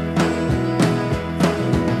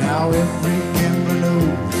 Now every gambler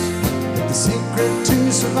knows that the secret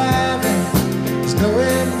to surviving is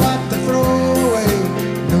knowing what to throw away,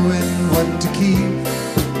 knowing what to keep.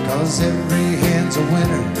 Cause every hand's a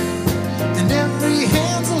winner and every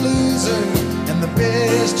hand's a loser, and the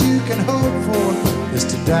best you can hope for is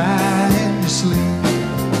to die in your sleep.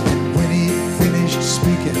 And when he finished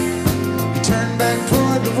speaking, he turned back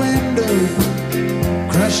toward the window,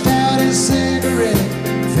 crushed out his cigarette,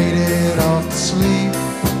 faded off to sleep.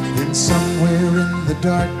 Then somewhere in the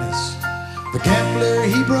darkness, the gambler,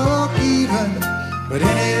 he broke even. But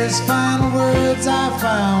in his final words, I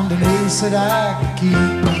found an ace that I could keep.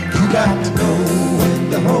 You got to know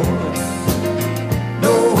when to hold up,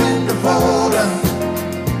 know when to fold up,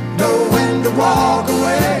 know when to walk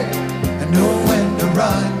away, and know when to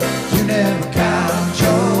run. You never count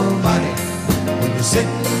your money when you're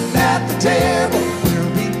sitting at the table.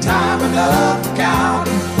 There'll be time enough for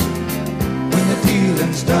counting when the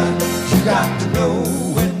dealing's done. You got to know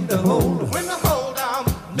when to hold up, when to hold on,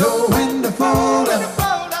 know when to fold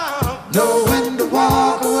up, know when to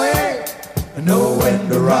walk away, and know when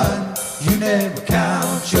to run. You never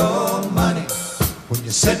count your money when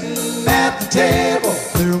you're sitting at the table.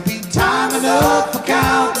 There'll be time enough for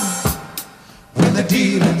counting when the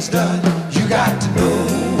dealing's done. You got to know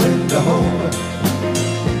when to hold up,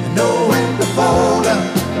 and know when to fold up,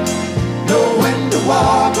 know when to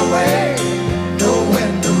walk away, know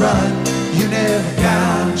when to run. You never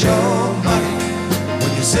count your money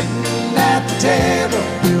when you're sitting at the table.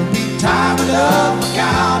 There'll be time enough for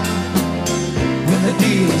counting when the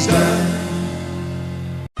deal's done.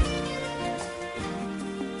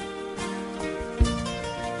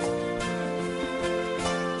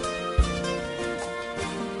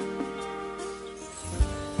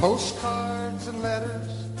 Postcards and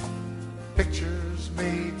letters, pictures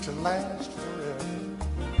made to last forever,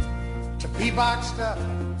 to be boxed up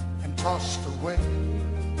and tossed away.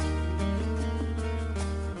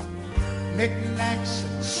 Knickknacks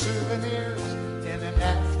and souvenirs in an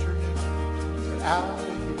afternoon, they're out of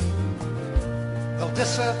here. They'll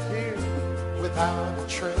disappear without a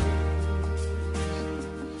trace.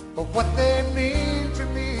 But what they mean to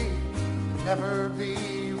me will never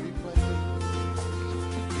be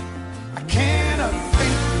cannot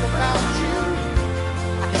think about you.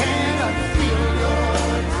 I cannot feel your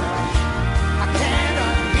touch. I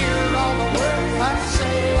cannot hear all the words I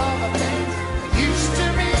say, all the things that used to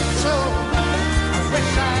mean so much. I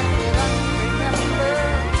wish I could remember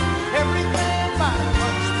everything my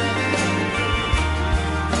heart's been through.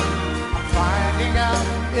 I'm finding out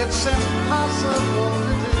it's impossible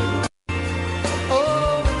to do.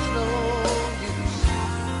 Oh, it's no use.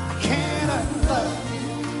 I cannot love you.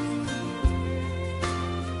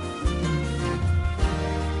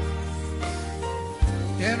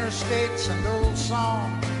 Interstates and old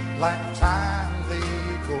songs, like time they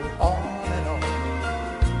go on and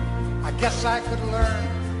on. I guess I could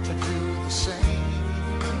learn to do the same.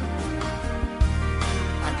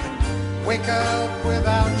 I could wake up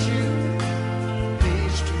without you,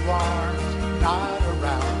 these two arms not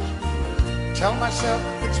around you. Tell myself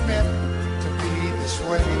it's meant to be this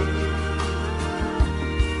way.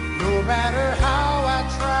 No matter how I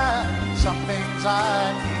try, some things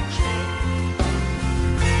I can't change.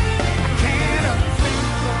 I cannot think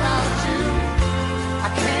about you. I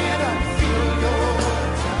cannot feel your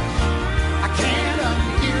touch. I cannot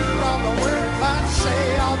hear all the words I say,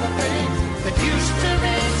 all the things that used to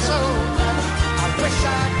mean so much. I wish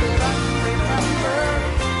I could remember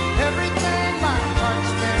everything my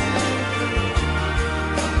heart's been through.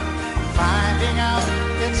 I'm finding out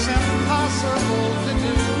it's impossible to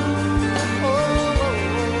do. Oh,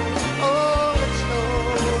 oh, oh, it's no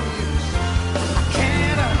use. I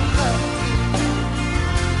cannot love you.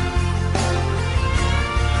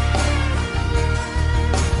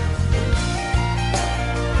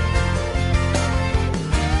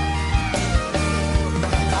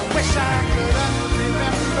 I wish I could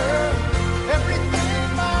remember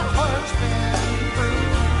everything my heart's been through.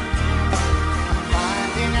 I'm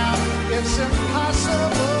finding out it's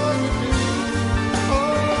impossible to do. Oh,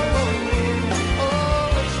 oh,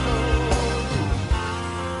 oh, it's no use.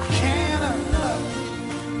 I cannot love you.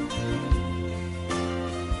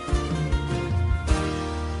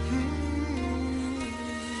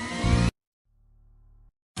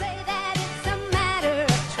 Say that it's a matter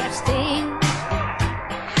of trusting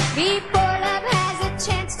before love has a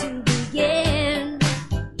chance to begin.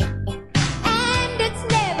 And it's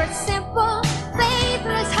never simple.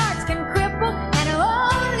 Faithless hearts can cripple, and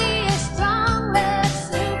only a strong love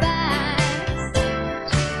survives.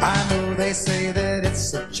 I know they say that it's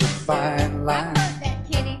such a fine I line heard that,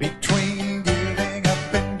 Kitty. between giving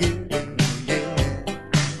up and giving again.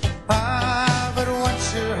 But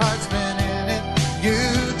once your heart's been in it, you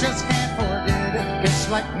just can't forget it. It's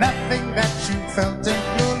like nothing that you felt in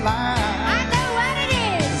your life. I know what it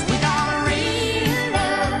is. We got a real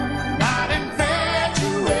love, Not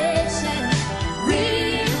infatuation.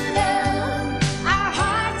 real love, our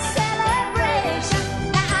heart's celebration.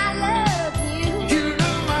 Now I love you. You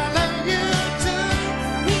know I love you too.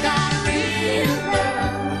 We got a real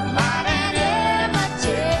love, Not an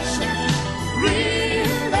imitation.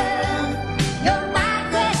 Real love, you're my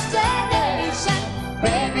destination.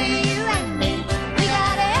 Baby, you and me, we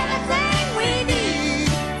got everything we need.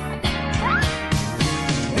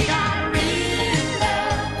 We got a real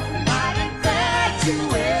love, not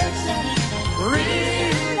infatuation.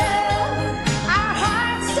 Real love, our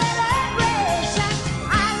heart's celebration.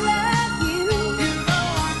 I love you. You know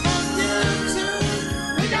I love you too.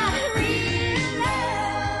 We got a real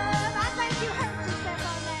love. I think you hurt yourself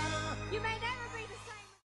on that. You may never be the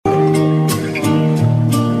same.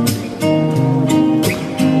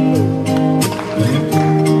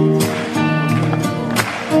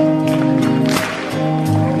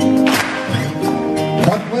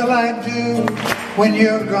 What will I do when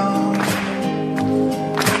you're gone?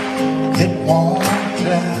 It won't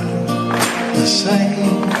end the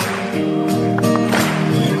same.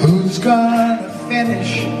 Who's gonna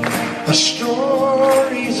finish the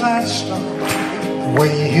stories I start the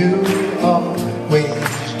way you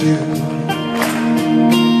always do?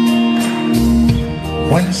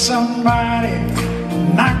 When somebody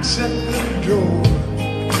knocks at the door,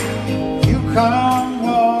 you come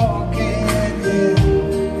walking in.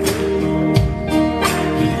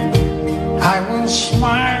 I will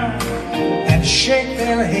smile and shake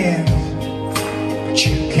their hands, but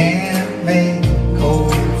you can't make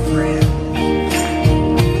old friends.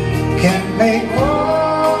 Can't make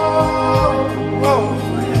old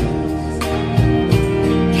friends.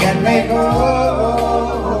 Can't make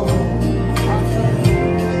old friends.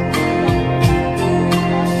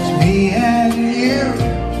 It's me and you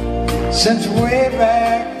since way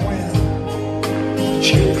back when, but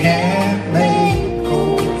you can't make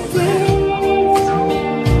old friends.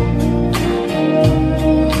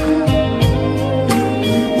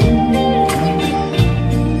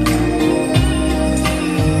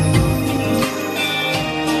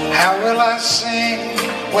 How will I sing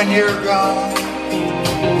when you're gone?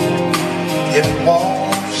 It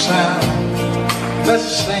won't sound the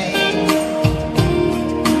same.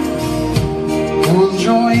 We'll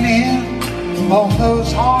join in on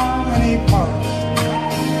those harmony parts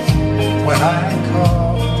when I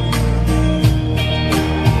call.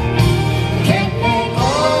 Can't make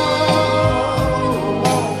old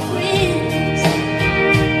friends.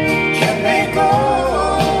 Can make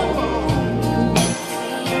old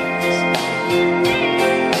friends.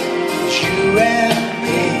 You and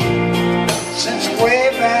me, since way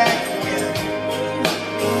back when.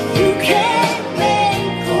 You can't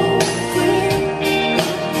make old friends.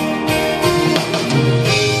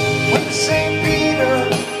 When St. Peter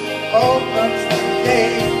opens the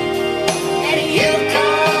gate And you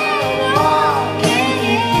come walking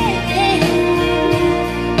in,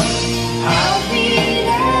 I'll be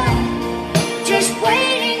there, just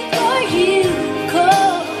waiting for you,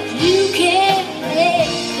 'cause you can't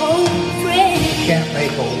make old friends. can't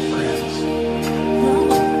make old friends.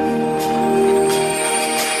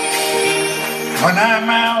 When I'm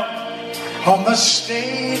out on the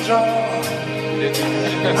stage,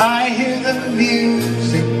 I hear the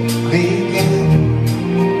music begin.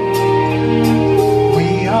 We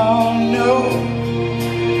all know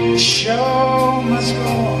the show must go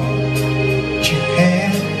on, but you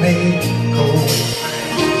can't make old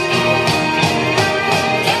friends.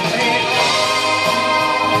 Can't make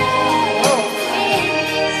old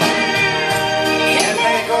friends. Can't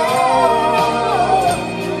make old.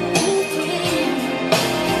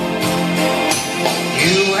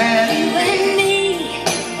 You and You and me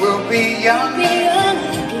will be young. be young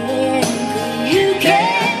again. You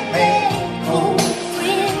can't make old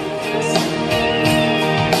friends.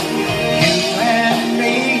 You and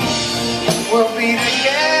me will be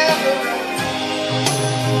together.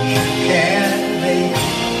 You can't make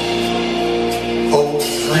old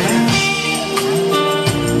friends.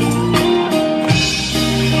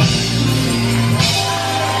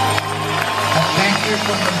 I thank you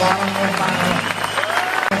from the bottom of my heart.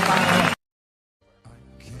 I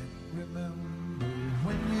can't remember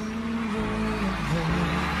when you were there,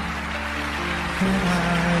 when I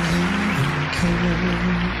even cared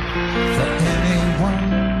for anyone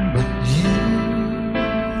but you.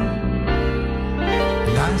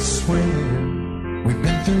 And I swear we've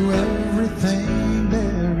been through everything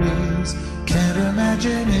there is. Can't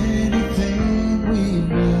imagine anything we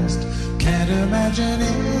missed. Can't imagine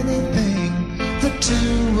anything the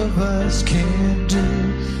two of us can't do.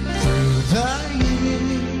 Through the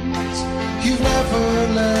years, you've never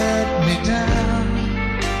let me down.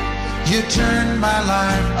 You turned my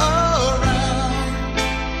life around.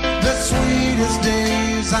 The sweetest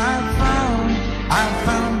days I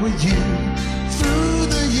found with you. Through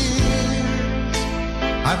the years,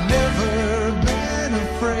 I've never been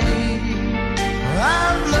afraid.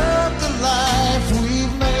 I've loved the life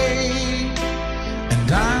we've made, and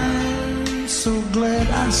I'm so glad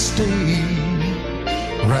I stayed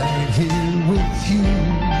right here with you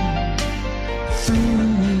through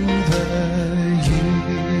the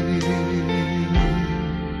years.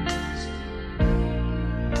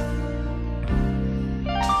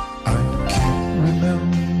 I can't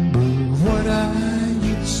remember what I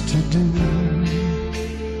used to do,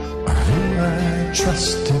 or who I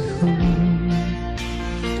trusted, who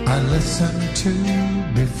I listened to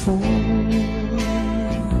before.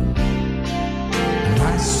 And I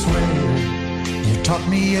swear you taught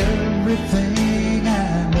me everything I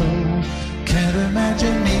know. Can't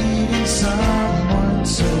imagine needing someone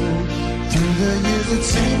so. Through the years it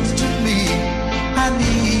seems to me I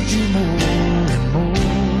need you more and more.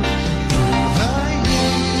 Through the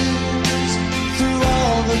years, through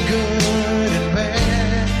all the good and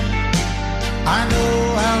bad, I know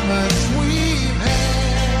how much we've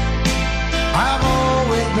had. I've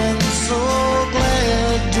always been so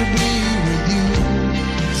glad to be with you.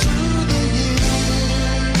 Through the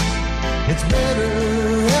years, it's better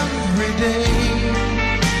every day.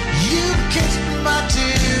 You've kissed my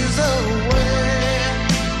tears away,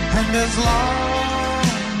 and as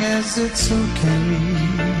long as it's okay,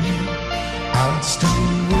 I'll stay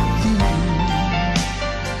with you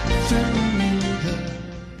through the.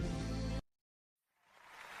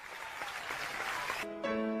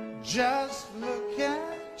 Just look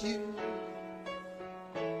at you,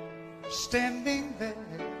 standing there.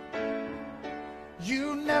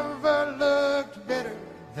 You never looked better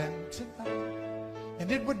than tonight,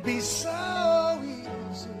 and it would be so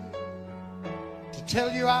easy to tell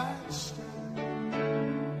you I stay,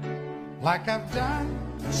 like I've done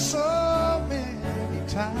so many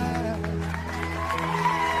times.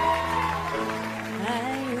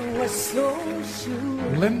 I was so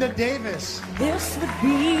sure Linda Davis. this would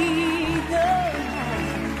be the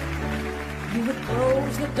night you would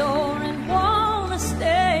close the door and wanna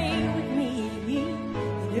stay with me.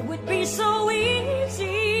 And it would be so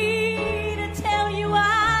easy to tell you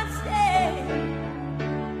I'd stay,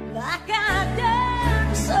 like I've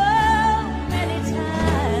done so many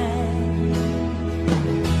times.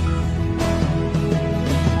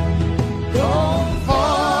 Don't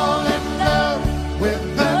fall in love with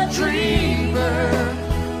the dreamer,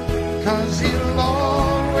 'cause he'll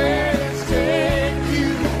always take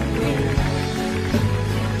you in.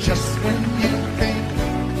 Just when you think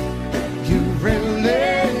you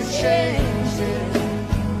really changed it,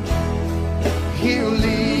 he'll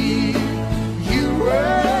leave you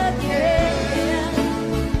again.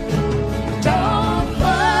 Don't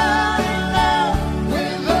fall in love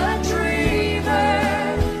with a dreamer,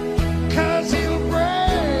 'cause he'll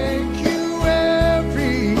break you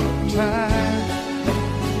every time.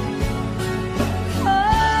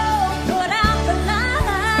 Oh, put out the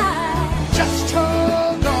light. Just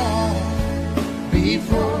hold on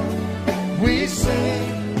before we say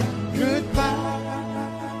goodbye.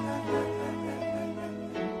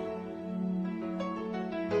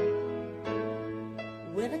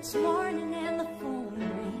 When it's morning and the phone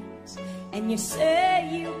rings and you say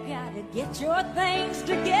you gotta get your things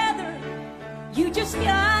together, you just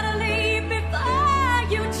gotta leave before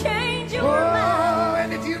you change your mind. Oh, and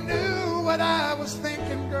if you knew what I was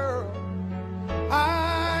thinking, girl,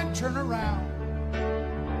 I'd turn around.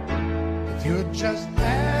 If you'd just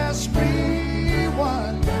ask me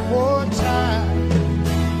one more time.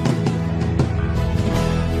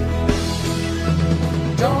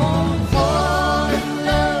 Don't fall in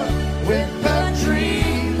love with the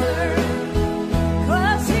dreamer,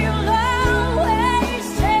 'Cause he'll always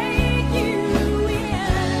take you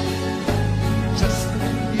in. just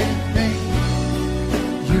when you think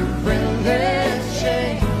you really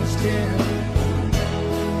changed him,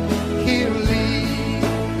 he'll leave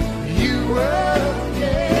you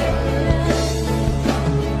again.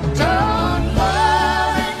 Don't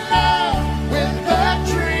fall in love with the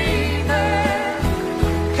dreamer,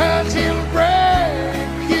 'cause he'll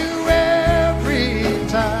break you every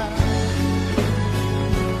time.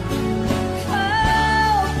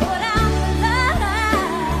 Oh, put out the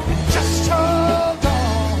light. Just hold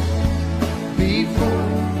on before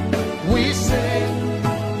we say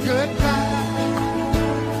goodbye.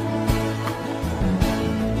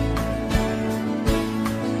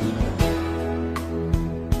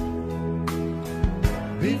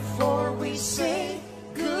 Before we say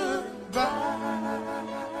goodbye.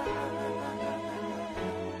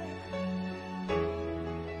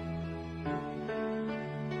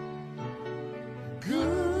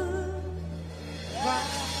 Goodbye.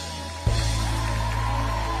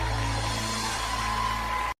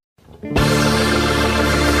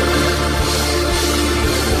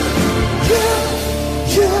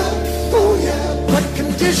 Yeah, oh yeah. What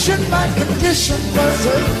condition, my condition was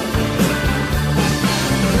it?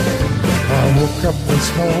 I woke up this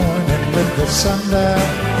morning with the sun down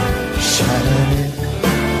shining in.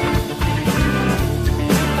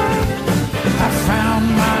 I found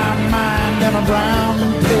my mind in a brown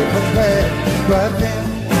paper bag, but then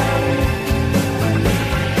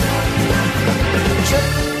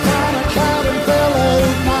tripped on a cloud and fell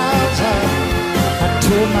 8 miles high. I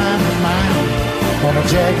tore my mind on a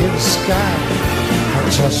jagged sky. I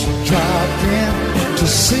just dropped in to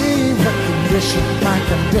see what condition my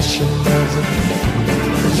condition was in.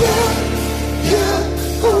 Yeah,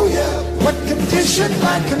 oh yeah. What condition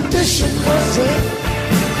my condition was in.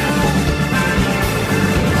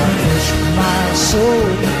 I pushed my soul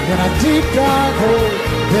in a deep dark hole,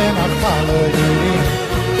 then I followed it in.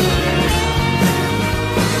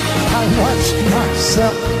 I watched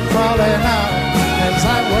myself crawling out as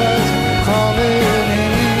I was crawling in.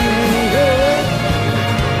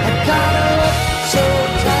 I got up so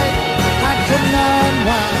tight I could not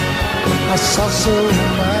unwind. I saw so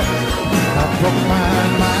much, I broke my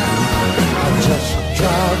mind. I just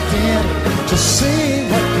dropped in to see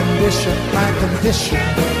what condition my condition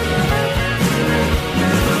was.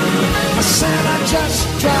 I said I just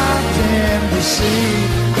dropped in to see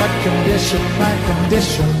what condition my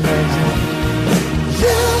condition was in.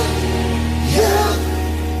 Yeah,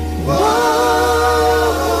 whoa.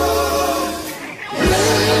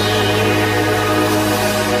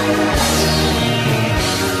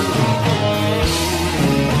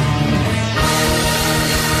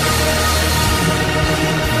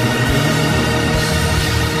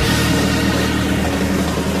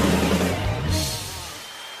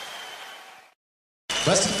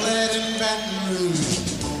 Busted flat in Baton Rouge,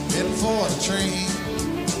 for the train,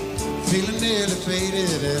 feeling nearly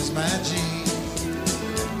faded as my jeans.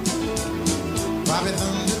 Bobby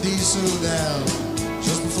thumbed the diesel down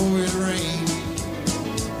just before it rained.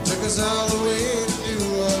 Took us all the way to New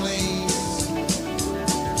Orleans.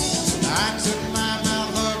 I took my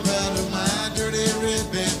mouth up out of my dirty red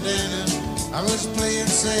bandana. I was playing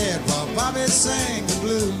sad while Bobby sang the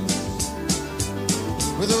blues.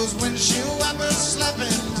 With those windshield wipers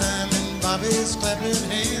slapping time and Bobby's clapping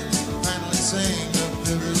hands, finally sang up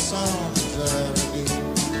every song that I ever do.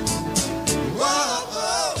 Whoa,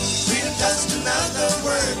 whoa, freedom, just another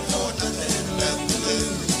word for nothing left to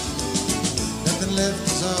lose. Nothing left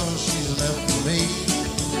is all she's left for me.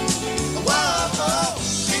 Whoa, whoa,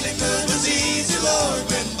 feeling good was easy, Lord,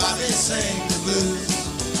 when Bobby sang the blues.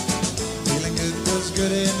 Feeling good was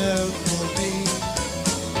good enough for me.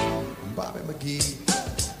 Bobby McGee.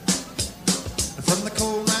 From the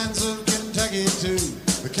coal mines of Kentucky to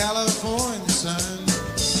the California sun,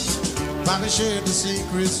 Bobby shared the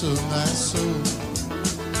secrets of my soul.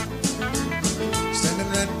 Standing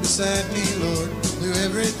right beside me, Lord, through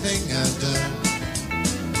everything I've done.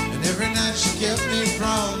 And every night she kept me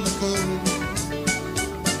from the cold.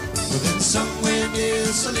 But then somewhere near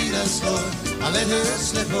Salinas, Lord, I let her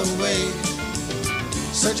slip away,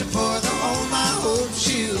 searching for the home I hope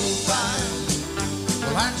she'll find.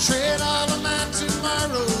 Well, I'd trade all of my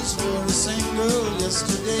tomorrows for a single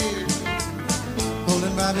yesterday,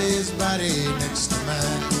 holding Bobby's body next to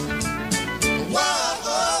mine. Whoa,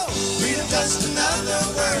 whoa, freedom, just another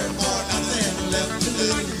word for nothing left to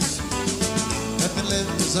lose. Nothing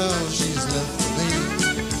left is all she's left for me.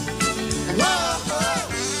 Whoa, whoa,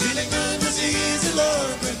 feeling good was easy,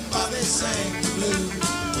 Lord, when Bobby sang the blues.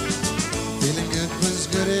 Feeling good was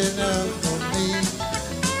good enough for me.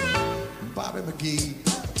 Bobby McGee.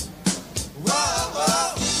 Whoa,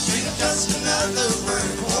 whoa, freedom, just another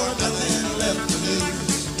word for nothing left to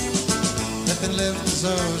lose. Nothing left is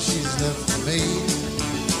all she's left for me.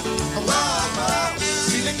 Whoa, whoa,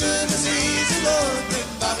 feeling good was easy, Lord, when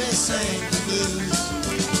Bobby sang the blues.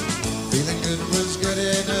 Feeling good was good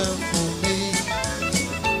enough for me.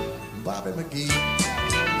 Bobby McGee.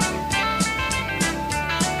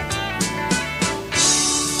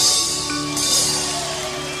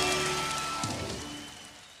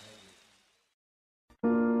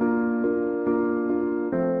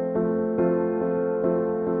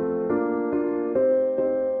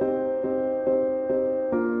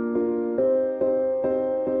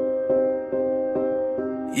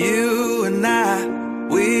 You and I,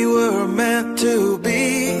 we were meant to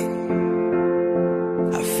be.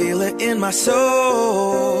 I feel it in my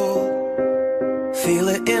soul, feel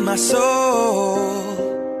it in my soul.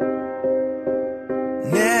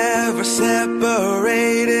 Never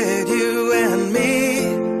separated, you and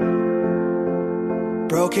me.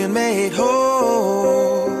 Broken made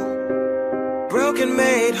whole, broken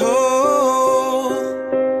made whole.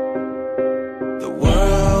 The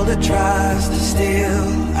world that tries to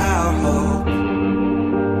steal our hope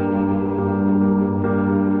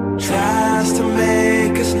tries to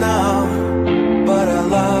make us numb, but our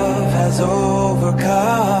love has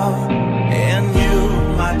overcome. And you,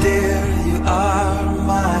 my dear, you are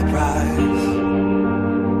my prize.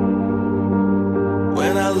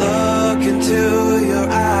 When I look into your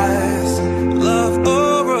eyes, love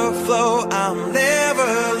overflow, I'm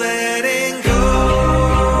never letting go.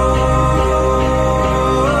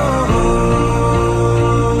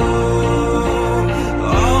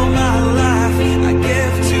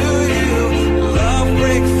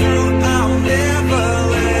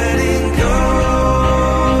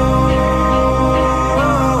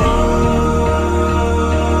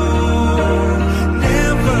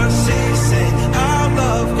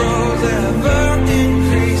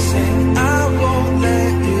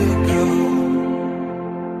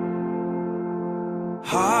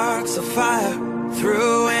 Hearts of fire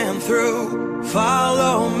through and through.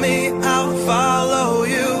 Follow me, I'll follow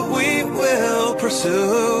you. We will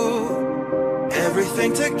pursue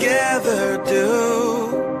everything together, do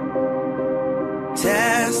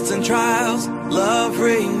tests and trials, love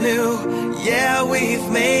renew. Yeah, we've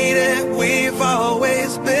made it, we've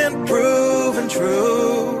always been proven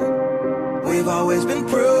true. We've always been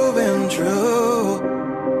proven true.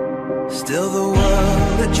 Still the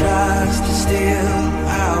world that tries to steal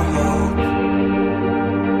our hope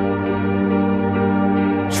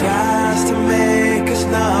tries to make us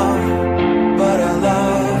numb, but our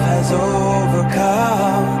love has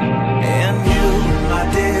overcome. And you, my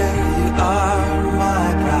dear, you are my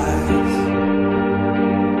prize.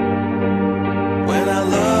 When I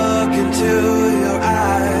look into your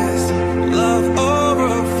eyes, love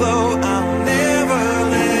overflow, I'm never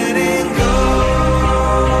letting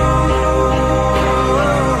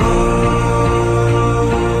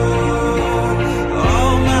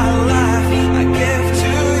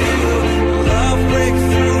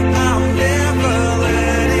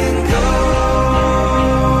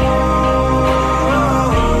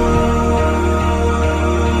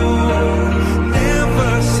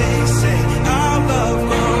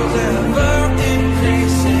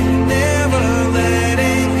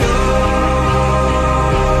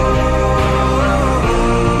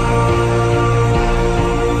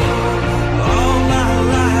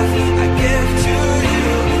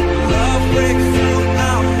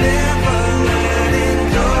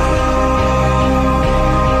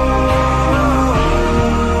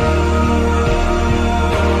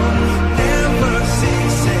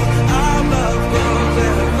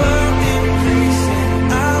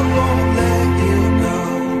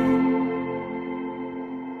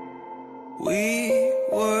We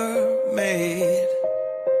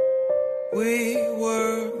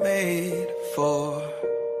were made for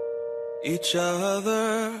each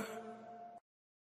other.